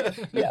other.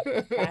 Yeah,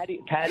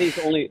 Patty's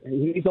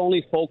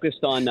only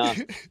focused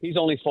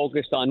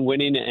on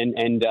winning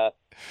and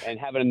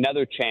having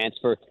another chance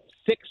for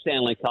 6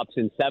 Stanley Cups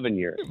in 7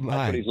 years. That's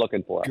what he's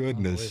looking for.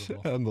 Goodness,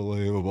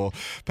 unbelievable.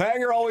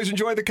 Panger, always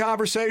enjoyed the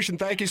conversation.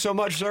 Thank you so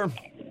much, sir.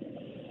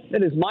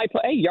 That is my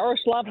play. Hey,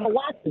 Yaroslav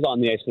Halak is on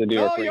the ice of the New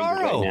York Rangers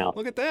right now.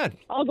 Look at that.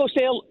 I'll go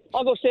say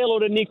hello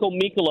to Nico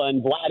Mikkola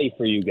and Vladdy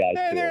for you guys.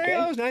 Hey, too, there okay? he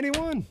goes,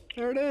 91.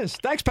 There it is.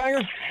 Thanks,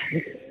 Panger.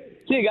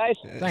 See you guys.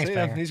 Thanks, See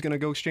ya. Banger. He's going to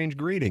go exchange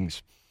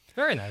greetings.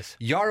 Very nice.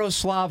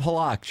 Yaroslav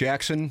Halak,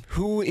 Jackson.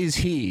 Who is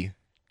he?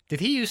 Did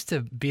he used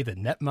to be the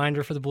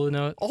netminder for the Blue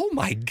Note? Oh,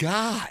 my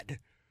God.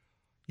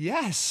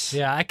 Yes.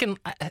 Yeah,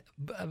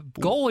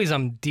 goalies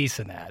I'm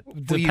decent at.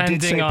 Well, you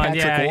did say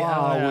Patrick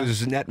Waugh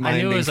was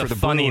netminding for the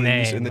Bruins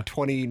name. in the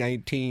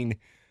 2019.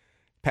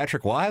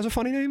 Patrick Waugh has a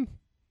funny name?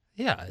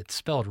 Yeah, it's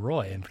spelled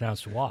Roy and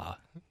pronounced Waugh.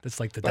 That's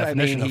like the But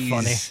definition of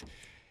funny.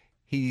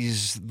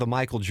 He's the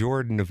Michael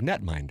Jordan of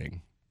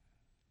netminding.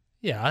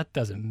 Yeah, that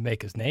doesn't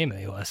make his name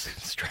any less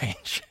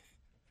strange.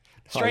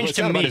 It's Strange not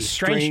to about me. a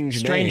strange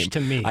Strange name.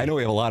 to me. I know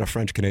we have a lot of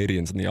French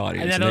Canadians in the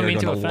audience, And I and don't they're mean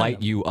to going to offend light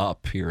them. you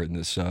up here in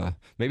this.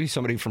 Maybe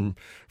somebody from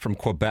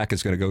Quebec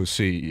is going to go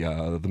see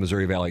the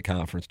Missouri Valley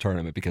Conference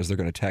tournament because they're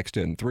going to text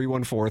in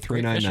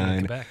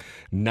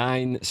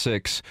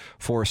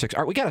 314-399-9646.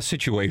 All right, we got a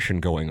situation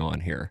going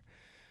on here.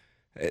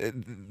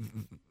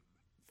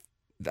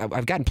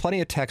 I've gotten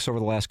plenty of texts over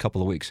the last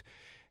couple of weeks.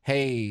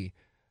 Hey,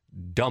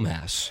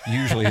 dumbass,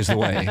 usually is the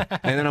way.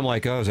 And then I'm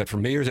like, oh, is that for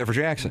me or is that for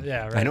Jackson?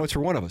 Yeah, right. I know it's for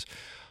one of us.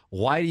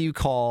 Why do you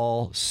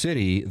call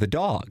City the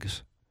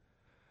Dogs?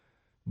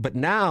 But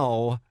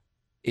now,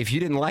 if you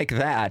didn't like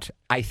that,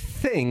 I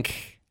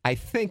think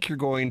you're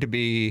going to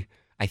be,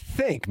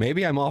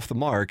 maybe I'm off the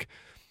mark.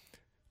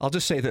 I'll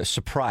just say this,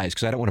 surprised,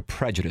 because I don't want to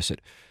prejudice it.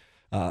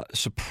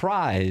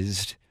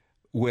 Surprised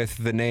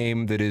with the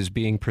name that is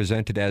being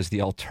presented as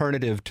the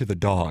alternative to the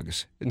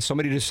Dogs. And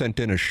somebody just sent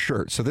in a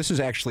shirt. So this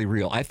is actually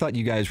real. I thought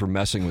you guys were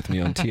messing with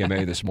me on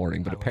TMA this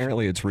morning, but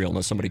apparently it's real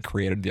unless somebody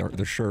created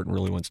the shirt and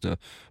really wants to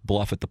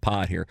bluff at the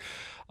pot here.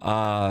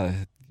 For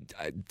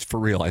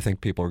real, I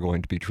think people are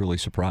going to be truly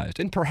surprised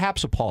and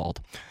perhaps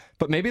appalled.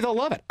 But maybe they'll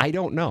love it. I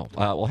don't know.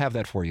 We'll have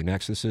that for you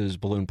next. This is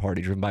Balloon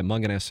Party, driven by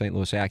Munganess St.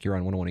 Louis Acura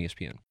on 101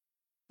 ESPN.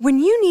 When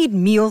you need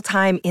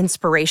mealtime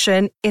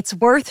inspiration, it's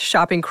worth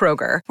shopping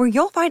Kroger, where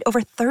you'll find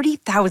over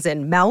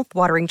 30,000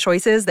 mouth-watering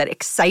choices that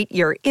excite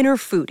your inner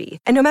foodie.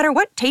 And no matter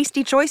what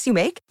tasty choice you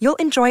make, you'll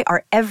enjoy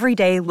our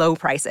everyday low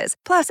prices,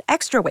 plus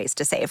extra ways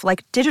to save,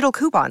 like digital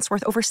coupons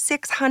worth over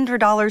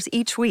 $600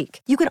 each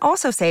week. You can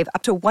also save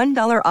up to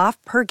 $1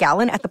 off per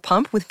gallon at the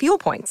pump with fuel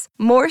points.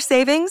 More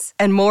savings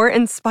and more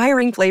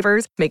inspiring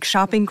flavors make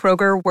shopping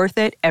Kroger worth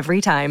it every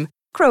time.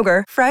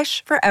 Kroger,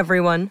 fresh for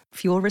everyone.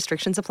 Fuel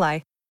restrictions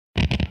apply.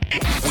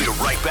 We're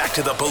right back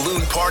to the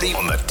Balloon Party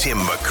on the Tim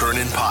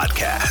McKernan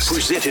Podcast.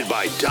 Presented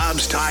by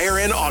Dobbs Tire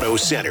and Auto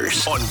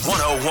Centers on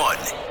 101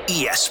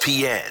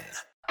 ESPN.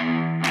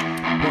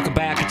 Welcome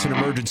back. It's an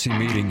emergency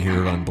meeting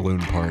here on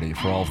Balloon Party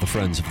for all of the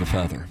friends of the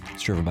feather.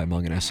 It's driven by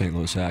Munganess St.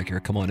 Louis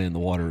Acura. Come on in. The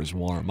water is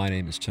warm. My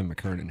name is Tim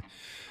McKernan.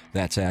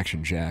 That's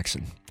Action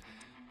Jackson.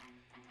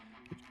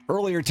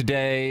 Earlier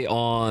today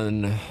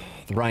on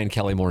the Ryan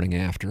Kelly Morning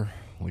After,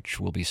 which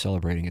will be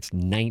celebrating its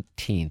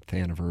 19th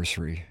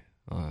anniversary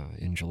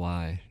in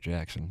July,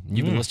 Jackson.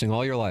 You've been listening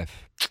all your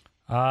life.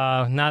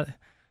 Not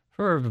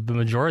for the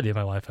majority of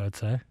my life, I would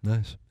say.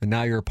 Nice. And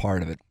now you're a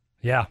part of it.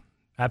 Yeah,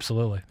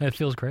 absolutely. It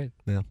feels great.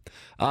 Yeah.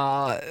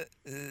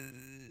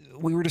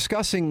 We were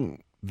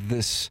discussing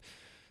this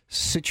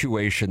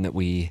situation that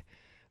we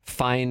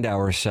find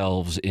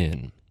ourselves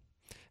in.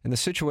 And the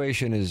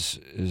situation is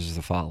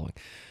the following.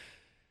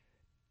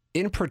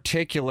 In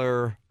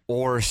particular,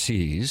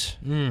 overseas,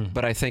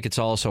 but I think it's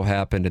also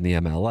happened in the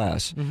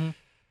MLS. Mm-hmm.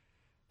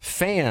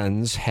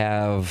 Fans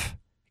have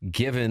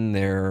given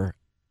their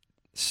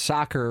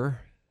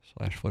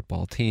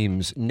soccer/football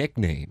teams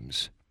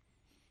nicknames,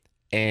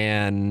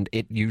 and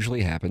it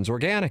usually happens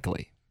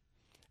organically.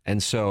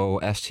 And so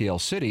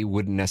STL City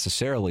wouldn't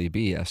necessarily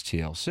be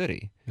STL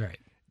City. Right.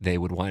 They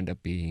would wind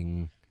up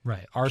being...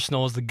 Right.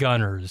 Arsenal is the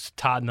Gunners.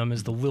 Tottenham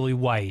is the Lily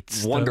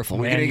Whites. Wonderful.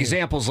 We get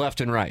examples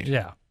left and right.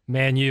 Yeah.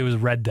 Man U is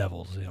Red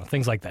Devils.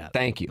 Things like that.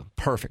 Thank you.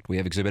 Perfect. We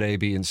have Exhibit A,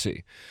 B, and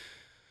C.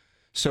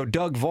 So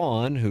Doug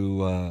Vaughn,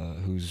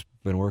 who's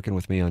been working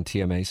with me on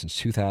TMA since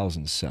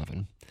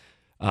 2007,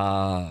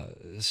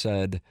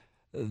 said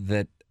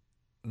that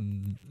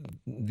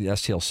the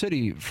STL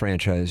City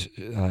franchise,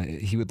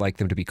 he would like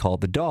them to be called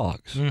the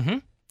Dogs. Mm-hmm.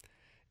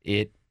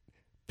 It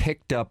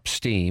picked up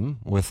steam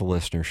with the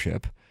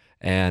listenership,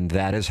 and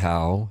that is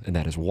how, and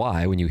that is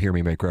why, when you hear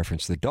me make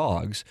reference to the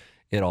Dogs,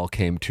 it all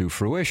came to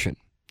fruition.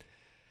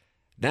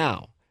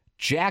 Now,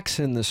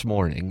 Jackson this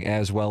morning,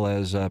 as well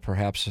as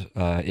perhaps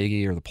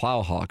Iggy or the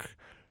Plowhawk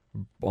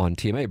on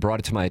TMA, brought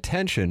it to my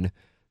attention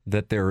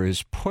that there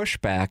is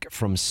pushback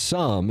from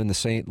some in the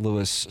St.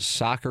 Louis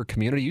soccer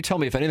community. You tell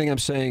me if anything I'm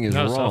saying is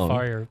wrong. So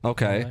far you're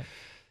okay. right.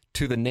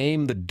 To the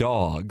name the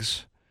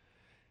Dogs,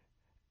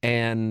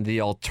 and the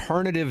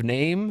alternative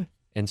name,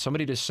 and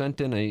somebody just sent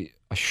in a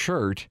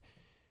shirt,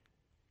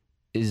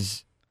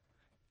 is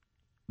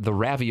the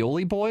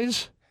Ravioli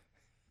Boys,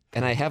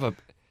 and I have a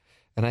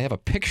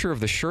picture of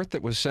the shirt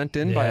that was sent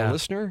in by a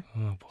listener.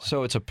 Oh, boy.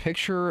 So it's a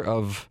picture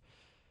of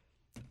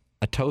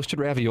a toasted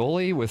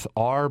ravioli with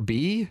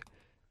RB.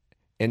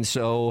 And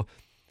so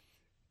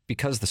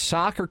because the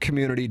soccer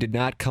community did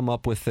not come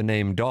up with the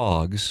name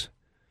Dogs,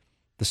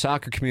 the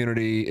soccer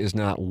community is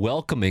not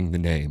welcoming the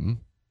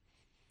name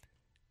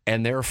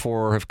and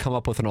therefore have come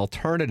up with an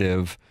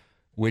alternative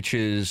which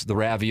is the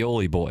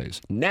Ravioli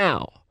Boys.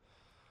 Now,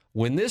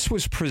 when this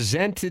was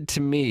presented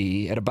to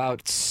me at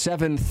about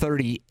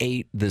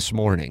 7:38 this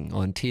morning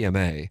on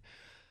TMA,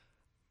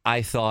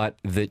 I thought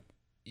that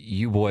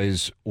you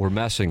boys were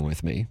messing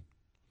with me.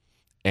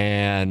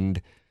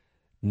 And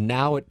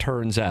now it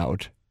turns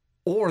out,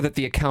 or that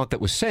the account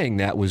that was saying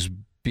that was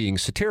being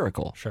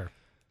satirical. Sure.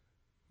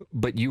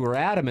 But you were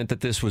adamant that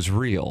this was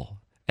real.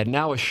 And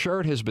now a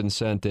shirt has been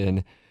sent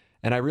in,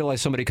 and I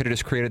realize somebody could have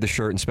just created the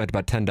shirt and spent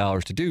about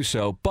 $10 to do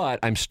so, but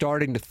I'm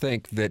starting to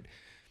think that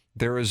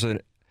there is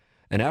an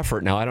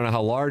effort, now I don't know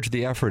how large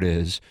the effort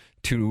is,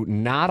 to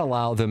not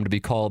allow them to be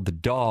called the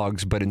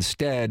Dogs, but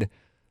instead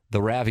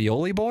the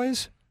Ravioli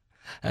Boys?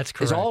 That's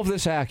correct. Is all of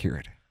this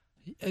accurate?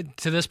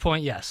 To this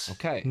point, yes.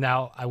 Okay.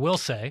 Now, I will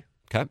say...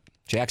 Okay.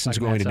 Jackson's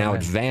going to now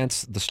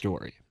advance the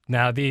story.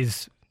 Now,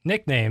 these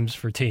nicknames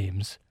for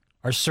teams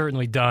are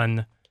certainly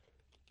done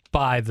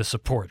by the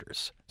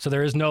supporters. So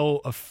there is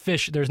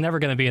there's never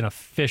going to be an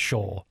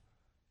official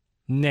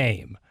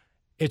name.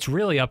 It's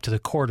really up to the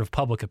court of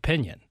public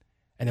opinion.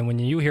 And then when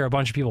you hear a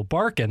bunch of people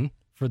barking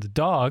for the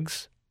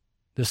Dogs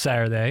this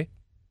Saturday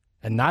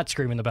and not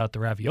screaming about the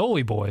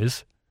Ravioli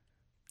Boys,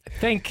 I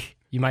think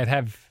you might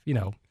have,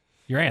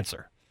 your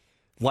answer.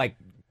 Like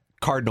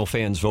Cardinal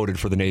fans voted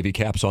for the Navy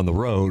Caps on the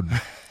road,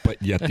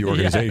 but yet the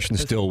organization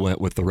still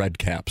went with the Red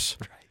Caps.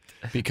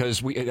 Right.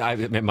 Because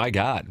my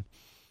God,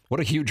 what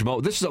a huge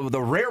moment. This is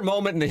the rare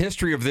moment in the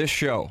history of this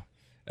show.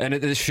 And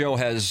this show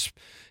has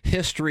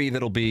history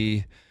that'll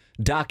be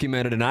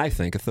documented in, I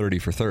think, a 30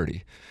 for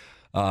 30.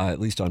 At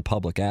least on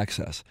public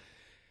access,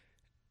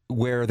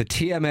 where the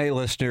TMA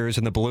listeners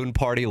and the Balloon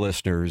Party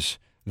listeners,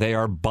 they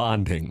are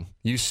bonding.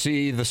 You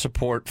see the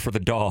support for the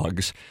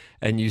Dogs,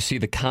 and you see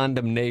the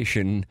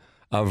condemnation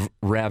of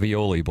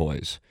Ravioli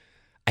Boys.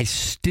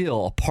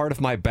 Part of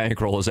my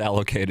bankroll is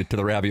allocated to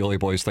the Ravioli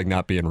Boys thing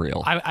not being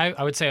real.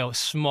 I would say a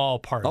small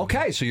part.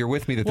 Okay, so you're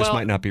with me that this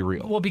might not be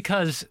real. Well,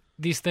 because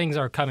these things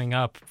are coming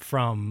up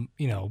from,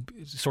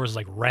 sources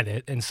like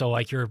Reddit, and so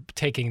like you're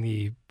taking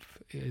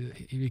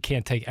you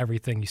can't take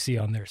everything you see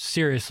on there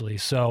seriously.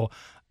 So,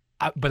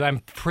 but I'm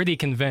pretty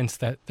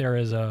convinced that there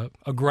is a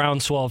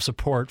groundswell of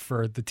support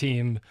for the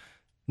team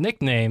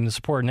nickname, the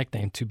supporter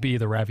nickname, to be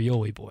the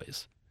Ravioli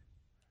Boys.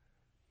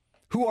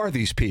 Who are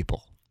these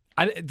people?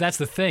 That's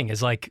the thing,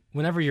 is like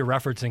whenever you're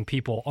referencing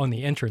people on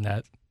the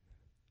internet,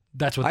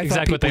 that's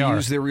exactly what they are. I thought people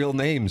use their real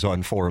names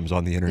on forums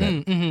on the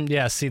internet.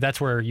 Yeah, see, that's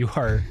where you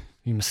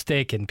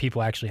mistaken.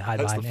 People actually hide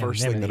behind anonymity.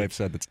 That's the first thing that I've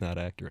said that's not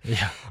accurate.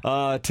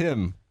 Yeah.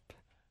 Tim.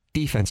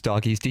 Defense,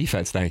 Doggies,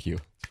 defense. Thank you.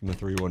 From the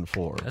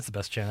 314. That's the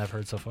best chant I've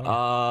heard so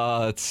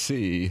far. Let's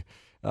see.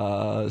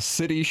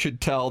 City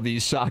should tell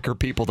these soccer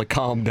people to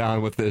calm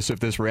down with this if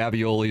this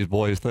Ravioli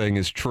Boys thing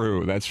is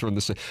true. That's from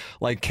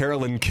like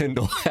Carolyn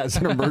Kindle has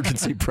an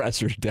emergency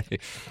pressers day.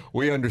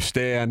 We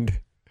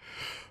understand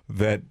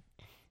that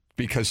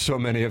because so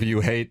many of you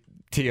hate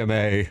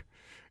TMA,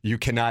 you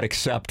cannot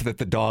accept that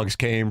the Dogs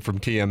came from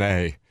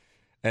TMA,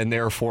 and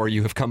therefore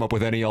you have come up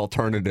with any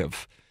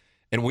alternative.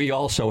 And we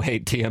also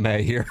hate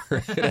TMA here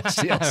at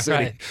SCL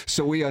City, right.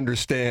 So we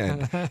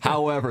understand.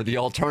 However, the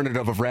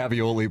alternative of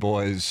Ravioli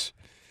Boys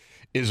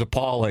is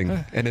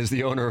appalling. And as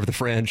the owner of the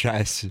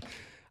franchise,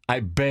 I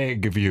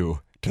beg of you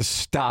to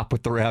stop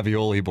with the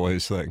Ravioli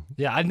Boys thing.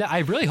 Yeah, I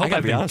really hope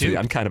I've been honest with you,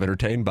 I'm kind of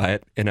entertained by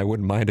it, and I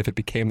wouldn't mind if it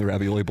became the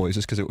Ravioli Boys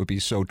just because it would be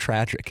so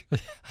tragic. This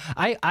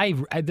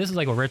is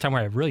like a rare time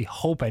where I really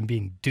hope I'm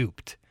being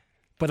duped.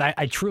 But I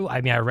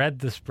read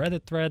this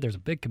Reddit thread. There's a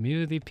big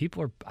community.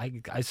 People are.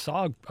 I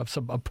saw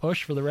a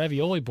push for the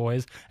Ravioli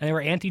Boys, and they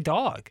were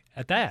anti-dog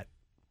at that.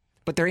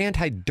 But they're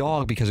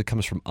anti-dog because it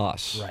comes from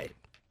us. Right.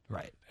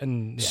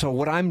 And yeah. So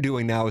what I'm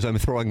doing now is I'm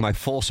throwing my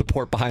full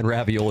support behind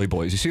Ravioli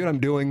Boys. You see what I'm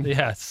doing?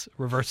 Yes,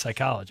 reverse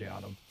psychology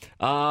on them.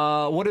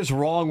 What is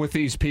wrong with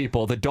these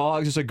people? The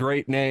Dogs is a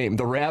great name.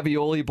 The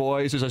Ravioli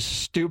Boys is as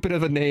stupid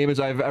of a name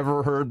as I've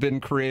ever heard been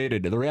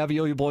created. The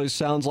Ravioli Boys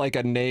sounds like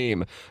a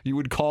name you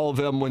would call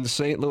them when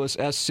St. Louis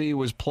SC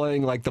was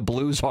playing like the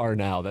Blues are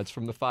now. That's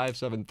from the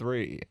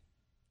 573.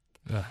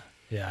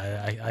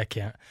 Yeah, I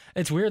can't.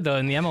 It's weird, though.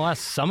 In the MLS,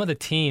 some of the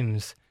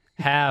teams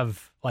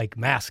have, like,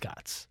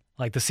 mascots.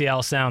 Like the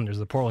Seattle Sounders,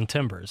 the Portland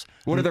Timbers.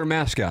 What are their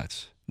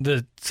mascots?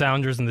 The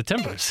Sounders and the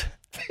Timbers.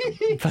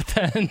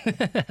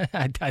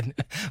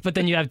 but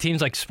then you have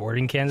teams like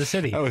Sporting Kansas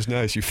City. That was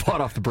nice. You fought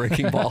off the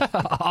breaking ball.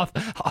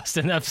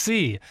 Austin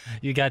FC.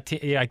 You got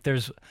like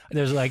there's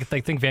like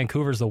I think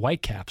Vancouver's the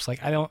Whitecaps.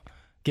 Like I don't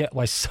get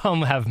why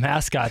some have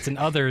mascots and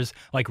others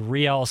like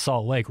Real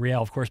Salt Lake.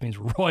 Real, of course, means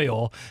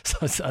royal, so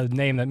it's a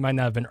name that might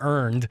not have been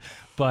earned.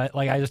 But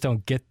like I just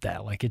don't get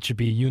that. Like it should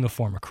be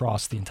uniform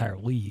across the entire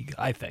league,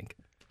 I think.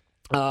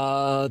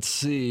 Let's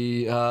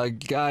see.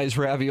 Guys,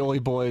 Ravioli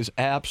Boys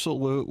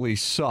absolutely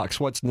sucks.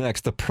 What's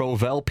next? The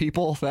Provel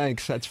people?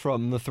 Thanks. That's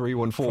from the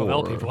 314.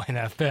 Provel people ain't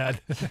half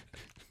bad.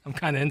 I'm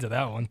kind of into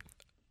that one.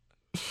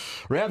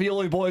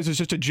 Ravioli Boys is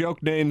just a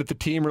joke name that the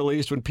team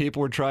released when people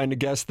were trying to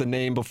guess the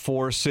name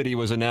before City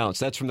was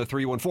announced. That's from the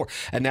 314.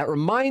 And that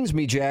reminds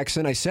me,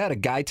 Jackson, I said a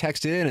guy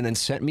texted in and then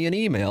sent me an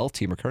email,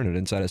 T. McKernan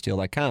at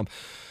InsideSTL.com.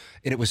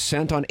 and it was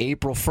sent on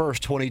April 1st,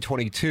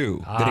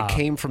 2022, that it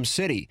came from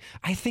City.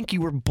 I think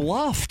you were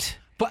bluffed.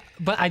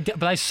 But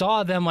I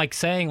saw them like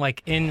saying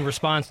like in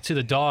response to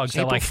the dogs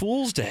that April like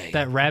Fool's Day.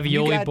 that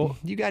ravioli.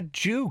 You got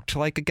juked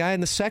like a guy in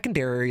the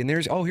secondary, and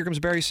there's here comes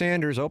Barry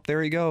Sanders. Oh,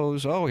 there he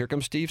goes. Oh, here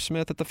comes Steve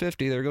Smith at the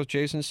 50. There goes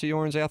Jason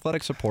Seorn's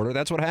athletic supporter.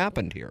 That's what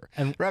happened here.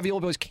 And Ravioli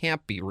Boys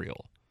can't be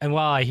real. And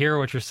while I hear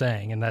what you're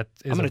saying, and that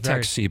is I'm going to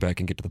text Seebeck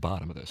and get to the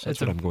bottom of this.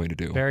 That's what I'm going to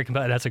do.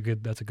 That's a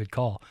good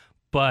call.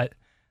 But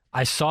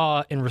I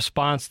saw in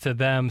response to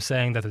them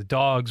saying that the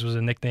dogs was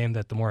a nickname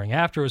that the morning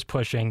after was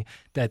pushing,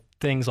 that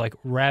things like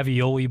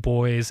Ravioli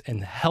Boys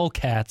and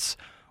Hellcats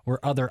were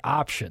other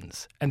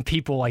options. And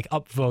people like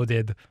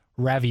upvoted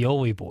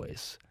Ravioli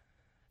Boys.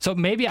 So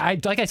maybe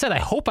like I said, I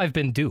hope I've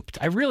been duped.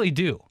 I really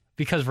do.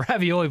 Because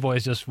Ravioli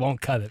Boys just won't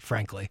cut it,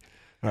 frankly.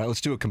 All right,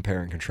 let's do a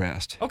compare and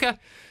contrast. Okay.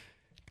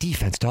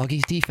 Defense,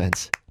 doggies,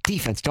 defense.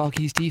 Defense,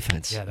 doggies,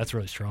 defense. Yeah, that's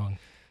really strong.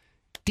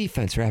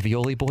 Defense,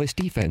 Ravioli Boys,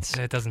 defense.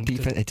 It doesn't.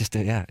 Defense.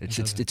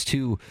 It's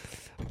too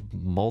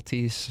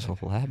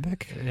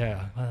multi-syllabic.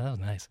 Yeah, well, that was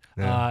nice.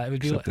 Yeah, it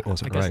would be. It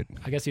wasn't right.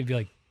 I guess you'd be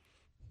like,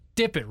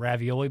 dip it,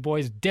 Ravioli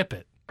Boys, dip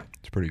it.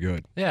 It's pretty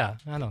good. Yeah,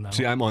 I don't know.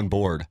 See, I'm on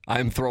board.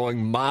 I'm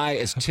throwing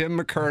as Tim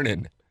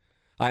McKernan.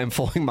 I am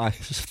throwing my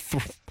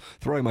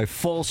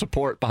full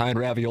support behind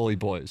Ravioli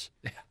Boys.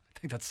 Yeah, I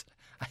think that's.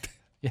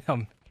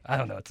 I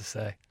don't know what to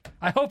say.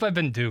 I hope I've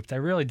been duped. I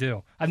really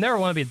do. I never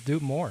want to be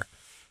duped more.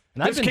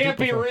 And this can't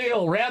be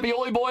real.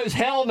 Ravioli Boys,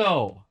 hell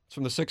no. It's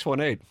from the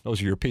 618.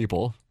 Those are your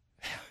people.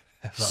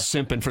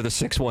 Simping for the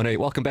 618.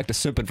 Welcome back to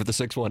Simping for the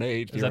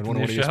 618. Is that the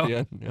new show?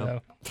 ESPN. Yeah.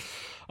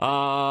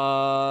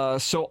 No.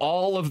 So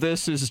all of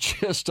this is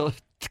just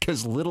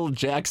because little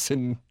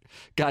Jackson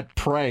got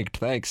pranked.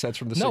 Thanks. That's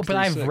from the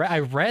 636. No, but I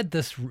read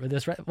this.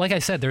 Like I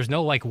said, there's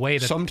no like way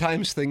that.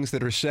 Sometimes things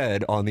that are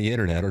said on the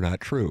internet are not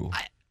true.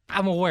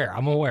 I'm aware.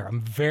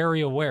 I'm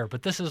very aware.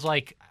 But this is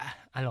like,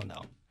 I don't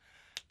know.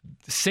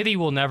 City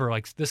will never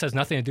this has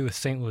nothing to do with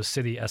St. Louis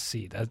City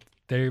SC. That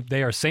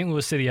they are St.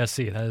 Louis City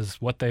SC. That is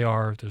what they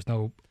are. There's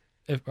no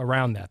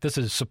around that. This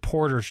is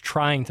supporters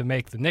trying to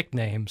make the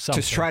nickname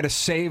something. To try to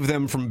save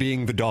them from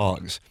being the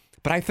dogs.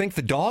 But I think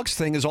the dogs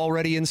thing is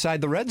already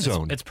inside the red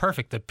zone. It's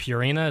perfect. The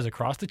Purina is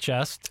across the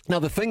chest. Now,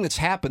 the thing that's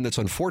happened that's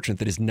unfortunate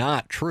that is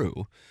not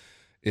true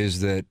is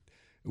that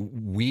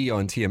we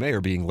on TMA are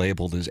being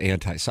labeled as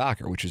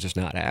anti-soccer, which is just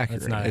not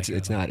accurate.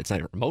 It's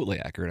not remotely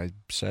accurate. I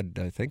said,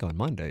 I think on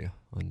Monday,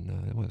 what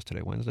was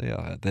today, Wednesday,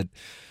 that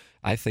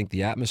I think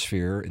the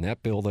atmosphere in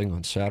that building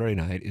on Saturday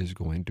night is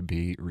going to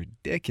be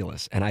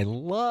ridiculous. And I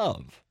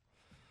love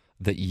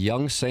that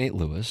young St.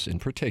 Louis in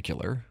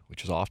particular,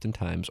 which is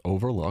oftentimes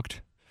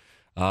overlooked,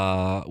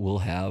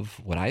 will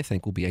have what I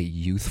think will be a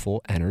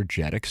youthful,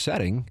 energetic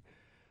setting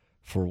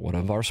for one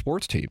of our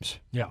sports teams.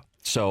 Yeah.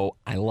 So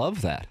I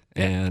love that.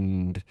 Yeah.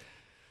 And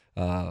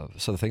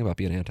so the thing about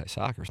being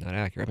anti-soccer is not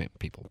accurate. I mean,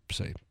 people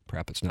say,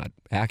 crap, it's not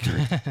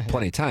accurate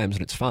plenty of times,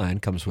 and it's fine.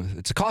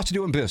 It's a cost of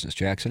doing business,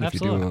 Jackson.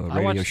 Absolutely. If you do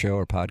a radio show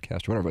or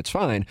podcast or whatever, it's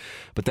fine.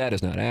 But that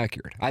is not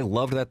accurate. I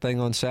loved that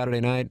thing on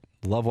Saturday night.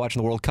 Love watching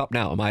the World Cup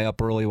now. Am I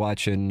up early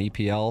watching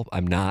EPL?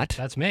 I'm not.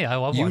 That's me. I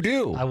love You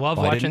do? I love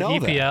watching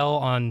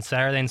EPL on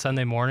Saturday and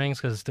Sunday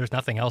mornings because there's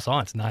nothing else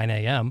on. It's 9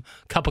 a.m.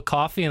 Cup of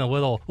coffee and a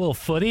little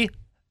footy.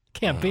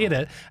 Can't beat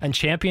it. And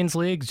Champions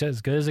League, just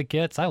as good as it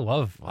gets. I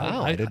love.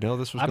 Wow, I didn't know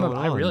this was going on.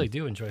 I really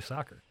do enjoy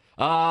soccer.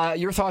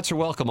 Your thoughts are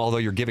welcome, although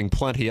you're giving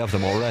plenty of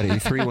them already.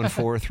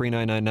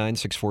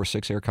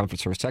 314-3999-646 Air Comfort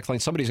Service text line.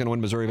 Somebody's going to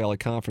win Missouri Valley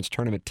Conference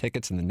tournament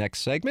tickets in the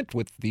next segment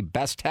with the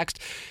best text.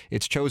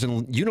 It's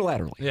chosen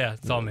unilaterally. Yeah,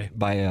 it's all me.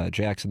 By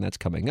Jackson. That's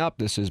coming up.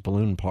 This is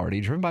Balloon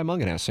Party, driven by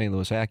Munganess, St.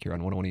 Louis Acura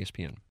on 101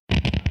 ESPN.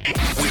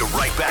 We're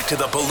right back to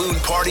the Balloon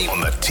Party on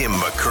the Tim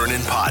McKernan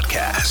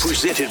Podcast.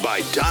 Presented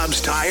by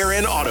Dobbs Tire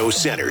and Auto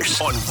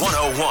Centers on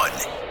 101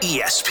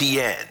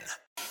 ESPN.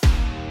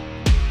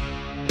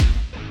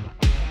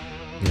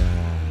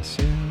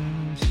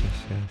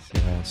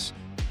 Yes.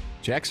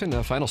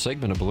 Jackson, final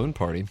segment of Balloon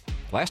Party.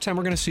 Last time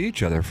we're going to see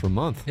each other for a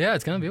month. Yeah,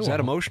 it's going to be a while. Is that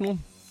emotional?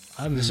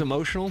 Is this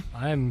emotional?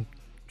 I'm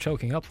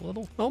choking up a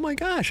little. Oh, my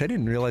gosh. I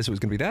didn't realize it was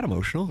going to be that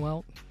emotional.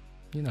 Well,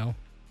 I'm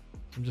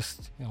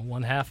just,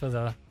 one half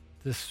of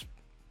this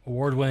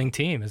award-winning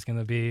team is going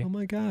to be... Oh,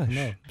 my gosh.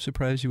 I'm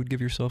surprised you would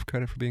give yourself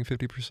credit for being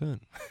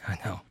 50%. I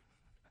know.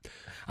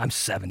 I'm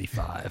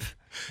 75.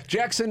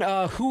 Jackson,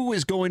 who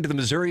is going to the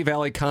Missouri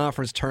Valley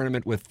Conference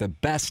tournament with the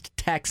best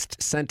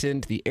text sent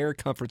into the Air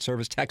Comfort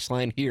Service text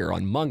line here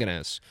on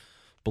Munganess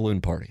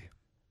Balloon Party? A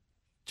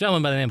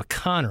gentleman by the name of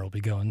Connor will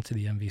be going to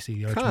the MVC,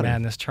 the Arch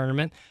Madness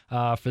tournament,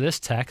 for this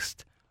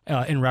text.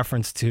 In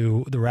reference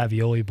to the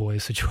Ravioli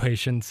Boys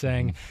situation,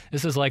 saying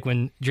this is like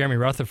when Jeremy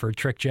Rutherford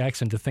tricked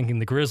Jackson to thinking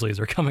the Grizzlies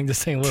are coming to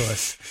St.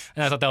 Louis.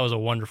 And I thought that was a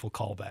wonderful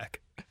callback.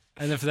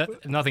 And if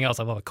nothing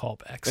else, I love a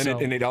callback.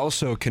 And it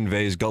also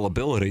conveys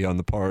gullibility on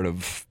the part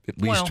of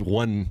at least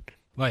 50%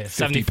 or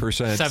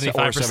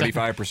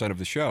 75% of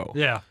the show.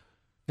 Yeah.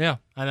 Yeah,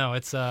 I know.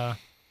 It's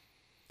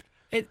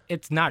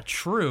it's not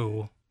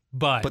true,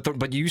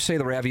 but you say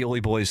the Ravioli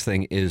Boys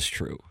thing is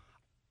true.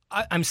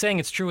 I'm saying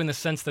it's true in the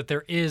sense that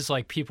there is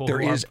like people.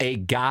 There is a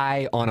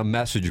guy on a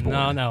message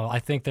board. No. I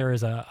think there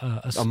is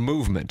a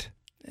movement.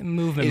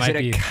 Movement. Is might it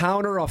be a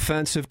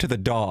counter-offensive to the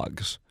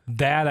dogs?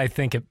 that. I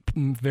think it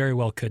very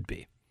well could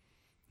be.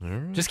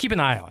 Just keep an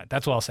eye on it.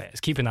 That's what I'll say. Is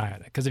keep an eye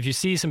on it, because if you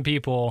see some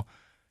people,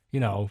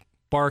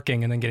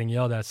 barking and then getting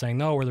yelled at, saying,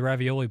 "No, we're the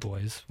Ravioli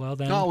Boys," well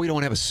then. No, we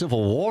don't have a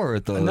civil war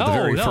at the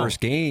very first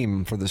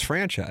game for this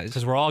franchise.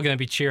 Because we're all going to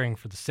be cheering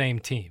for the same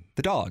team.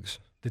 The dogs.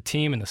 The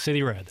team in the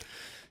City Red.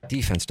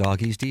 Defense,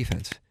 doggies,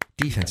 defense.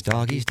 Defense,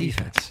 doggies,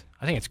 defense.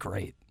 I think it's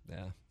great.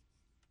 Yeah.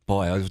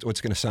 Boy, what's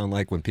it going to sound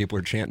like when people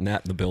are chanting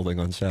that in the building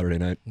on Saturday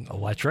night?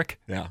 Electric.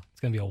 Yeah. It's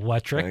going to be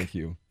electric. Thank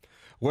you.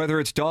 Whether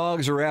it's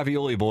dogs or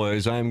Ravioli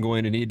Boys, I'm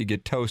going to need to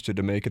get toasted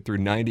to make it through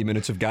 90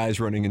 minutes of guys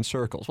running in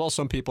circles. Well,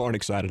 some people aren't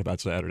excited about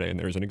Saturday, and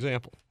there's an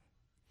example.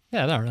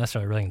 Yeah, not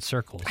necessarily running in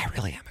circles. I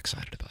really am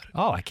excited about it.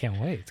 Oh, I can't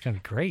wait. It's going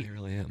to be great. I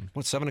really am.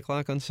 What's 7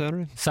 o'clock on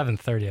Saturday?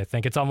 7:30, I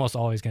think. It's almost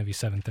always going to be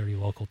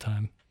 7:30 local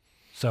time.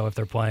 So if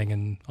they're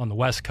playing on the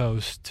West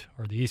Coast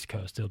or the East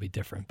Coast, it'll be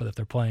different. But if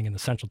they're playing in the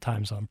Central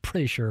Time Zone, I'm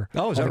pretty sure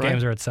all the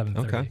games are at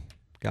 7:30. Okay,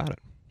 got it.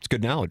 It's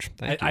good knowledge.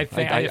 Thank you. I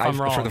think if I'm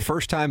wrong. For the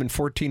first time in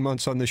 14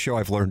 months on this show,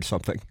 I've learned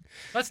something.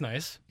 That's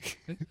nice.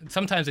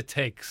 Sometimes it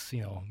takes, a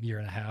year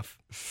and a half.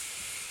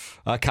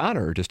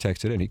 Connor just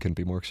texted in. He couldn't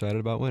be more excited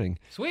about winning.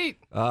 Sweet.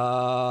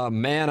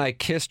 Man, I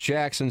kissed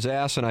Jackson's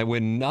ass and I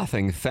win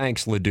nothing.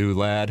 Thanks, Ledoux,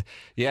 lad.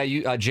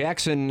 Yeah,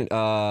 Jackson,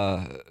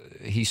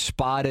 he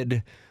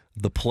spotted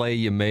the play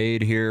you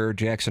made here.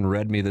 Jackson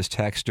read me this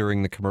text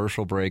during the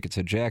commercial break. It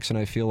said, "Jackson,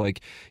 I feel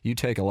like you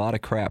take a lot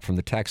of crap from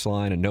the text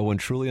line and no one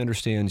truly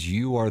understands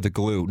you are the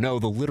glue. No,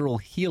 the literal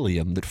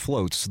helium that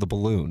floats the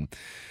balloon."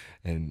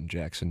 And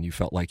Jackson, you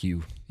felt like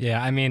you...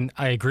 Yeah, I mean,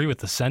 I agree with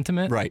the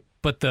sentiment. Right.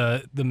 But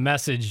the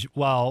message,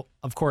 while,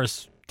 of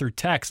course, through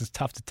text, it's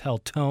tough to tell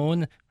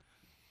tone,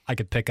 I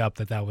could pick up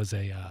that was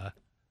a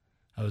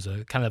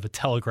kind of a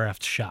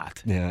telegraphed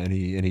shot. Yeah, and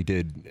he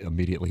did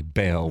immediately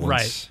bail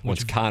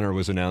once Connor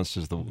was announced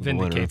as the winner.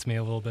 Vindicates me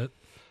a little bit.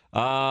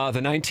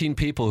 The 19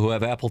 people who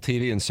have Apple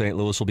TV in St.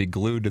 Louis will be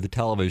glued to the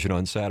television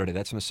on Saturday.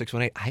 That's from the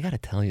 618. I got to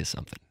tell you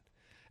something.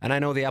 And I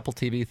know the Apple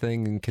TV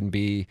thing can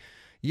be...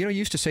 you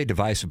used to say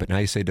divisive, but now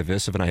you say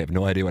divisive, and I have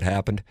no idea what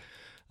happened.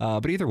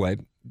 But either way,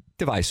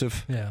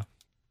 divisive. Yeah.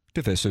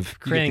 Divisive.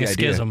 Creating a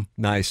schism.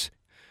 Nice.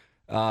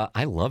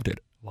 I loved it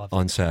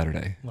on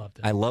Saturday. Loved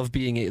it. I love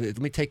being able... Let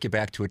me take you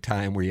back to a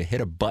time where you hit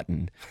a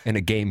button and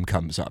a game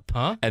comes up.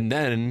 Huh? And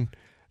then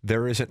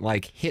there isn't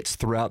like hits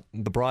throughout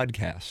the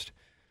broadcast.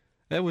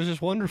 It was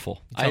just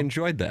wonderful. I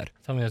enjoyed that.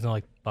 Tell me there's no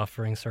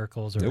buffering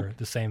circles or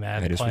the same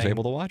ad. I just was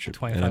able to watch it.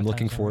 And I'm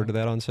looking forward to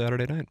that on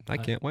Saturday night. I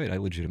can't wait. I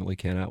legitimately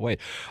cannot wait.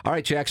 All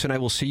right, Jackson, I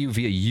will see you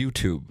via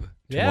YouTube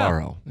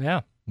tomorrow.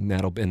 Yeah.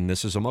 And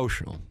this is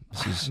emotional.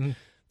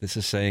 This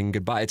is saying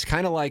goodbye. It's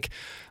kind of like,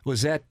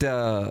 was that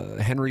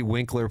Henry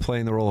Winkler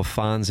playing the role of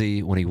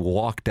Fonzie when he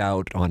walked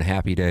out on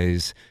Happy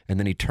Days and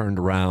then he turned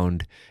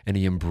around and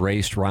he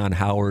embraced Ron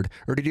Howard?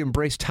 Or did he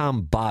embrace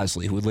Tom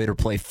Bosley, who would later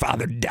play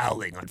Father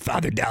Dowling on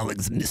Father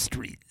Dowling's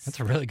Mysteries? That's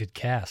a really good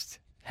cast.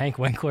 Hank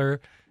Winkler,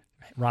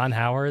 Ron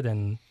Howard,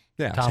 and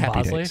Tom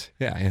Bosley. Days.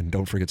 Yeah, and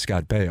don't forget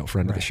Scott Baio,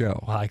 friend of the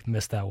show. Well, I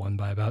missed that one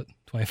by about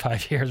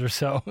 25 years or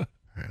so.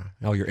 Yeah.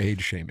 Oh, you're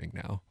age shaming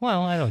now.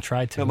 Well, I don't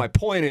try to. No, my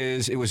point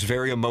is, it was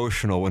very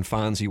emotional when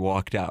Fonzie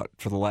walked out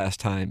for the last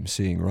time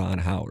seeing Ron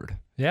Howard.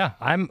 Yeah,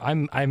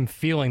 I'm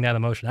feeling that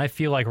emotion. I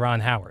feel like Ron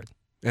Howard.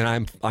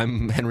 And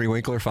I'm Henry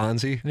Winkler,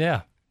 Fonzie.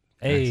 Yeah.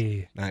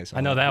 Hey, nice.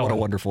 I know that What one.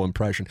 a wonderful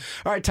impression.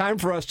 All right, time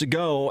for us to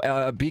go.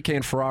 BK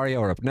and Ferrari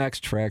are up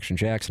next. For Action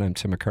Jackson, I'm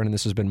Tim McKernan.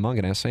 This has been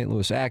Mungan, St.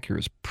 Louis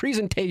Acura's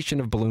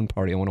presentation of Balloon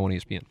Party on 101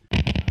 ESPN.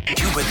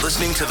 You've been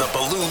listening to the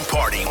Balloon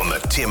Party on the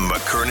Tim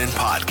McKernan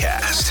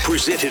Podcast.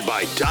 Presented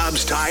by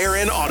Dobbs Tire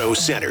and Auto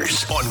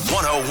Centers on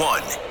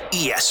 101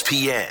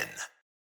 ESPN.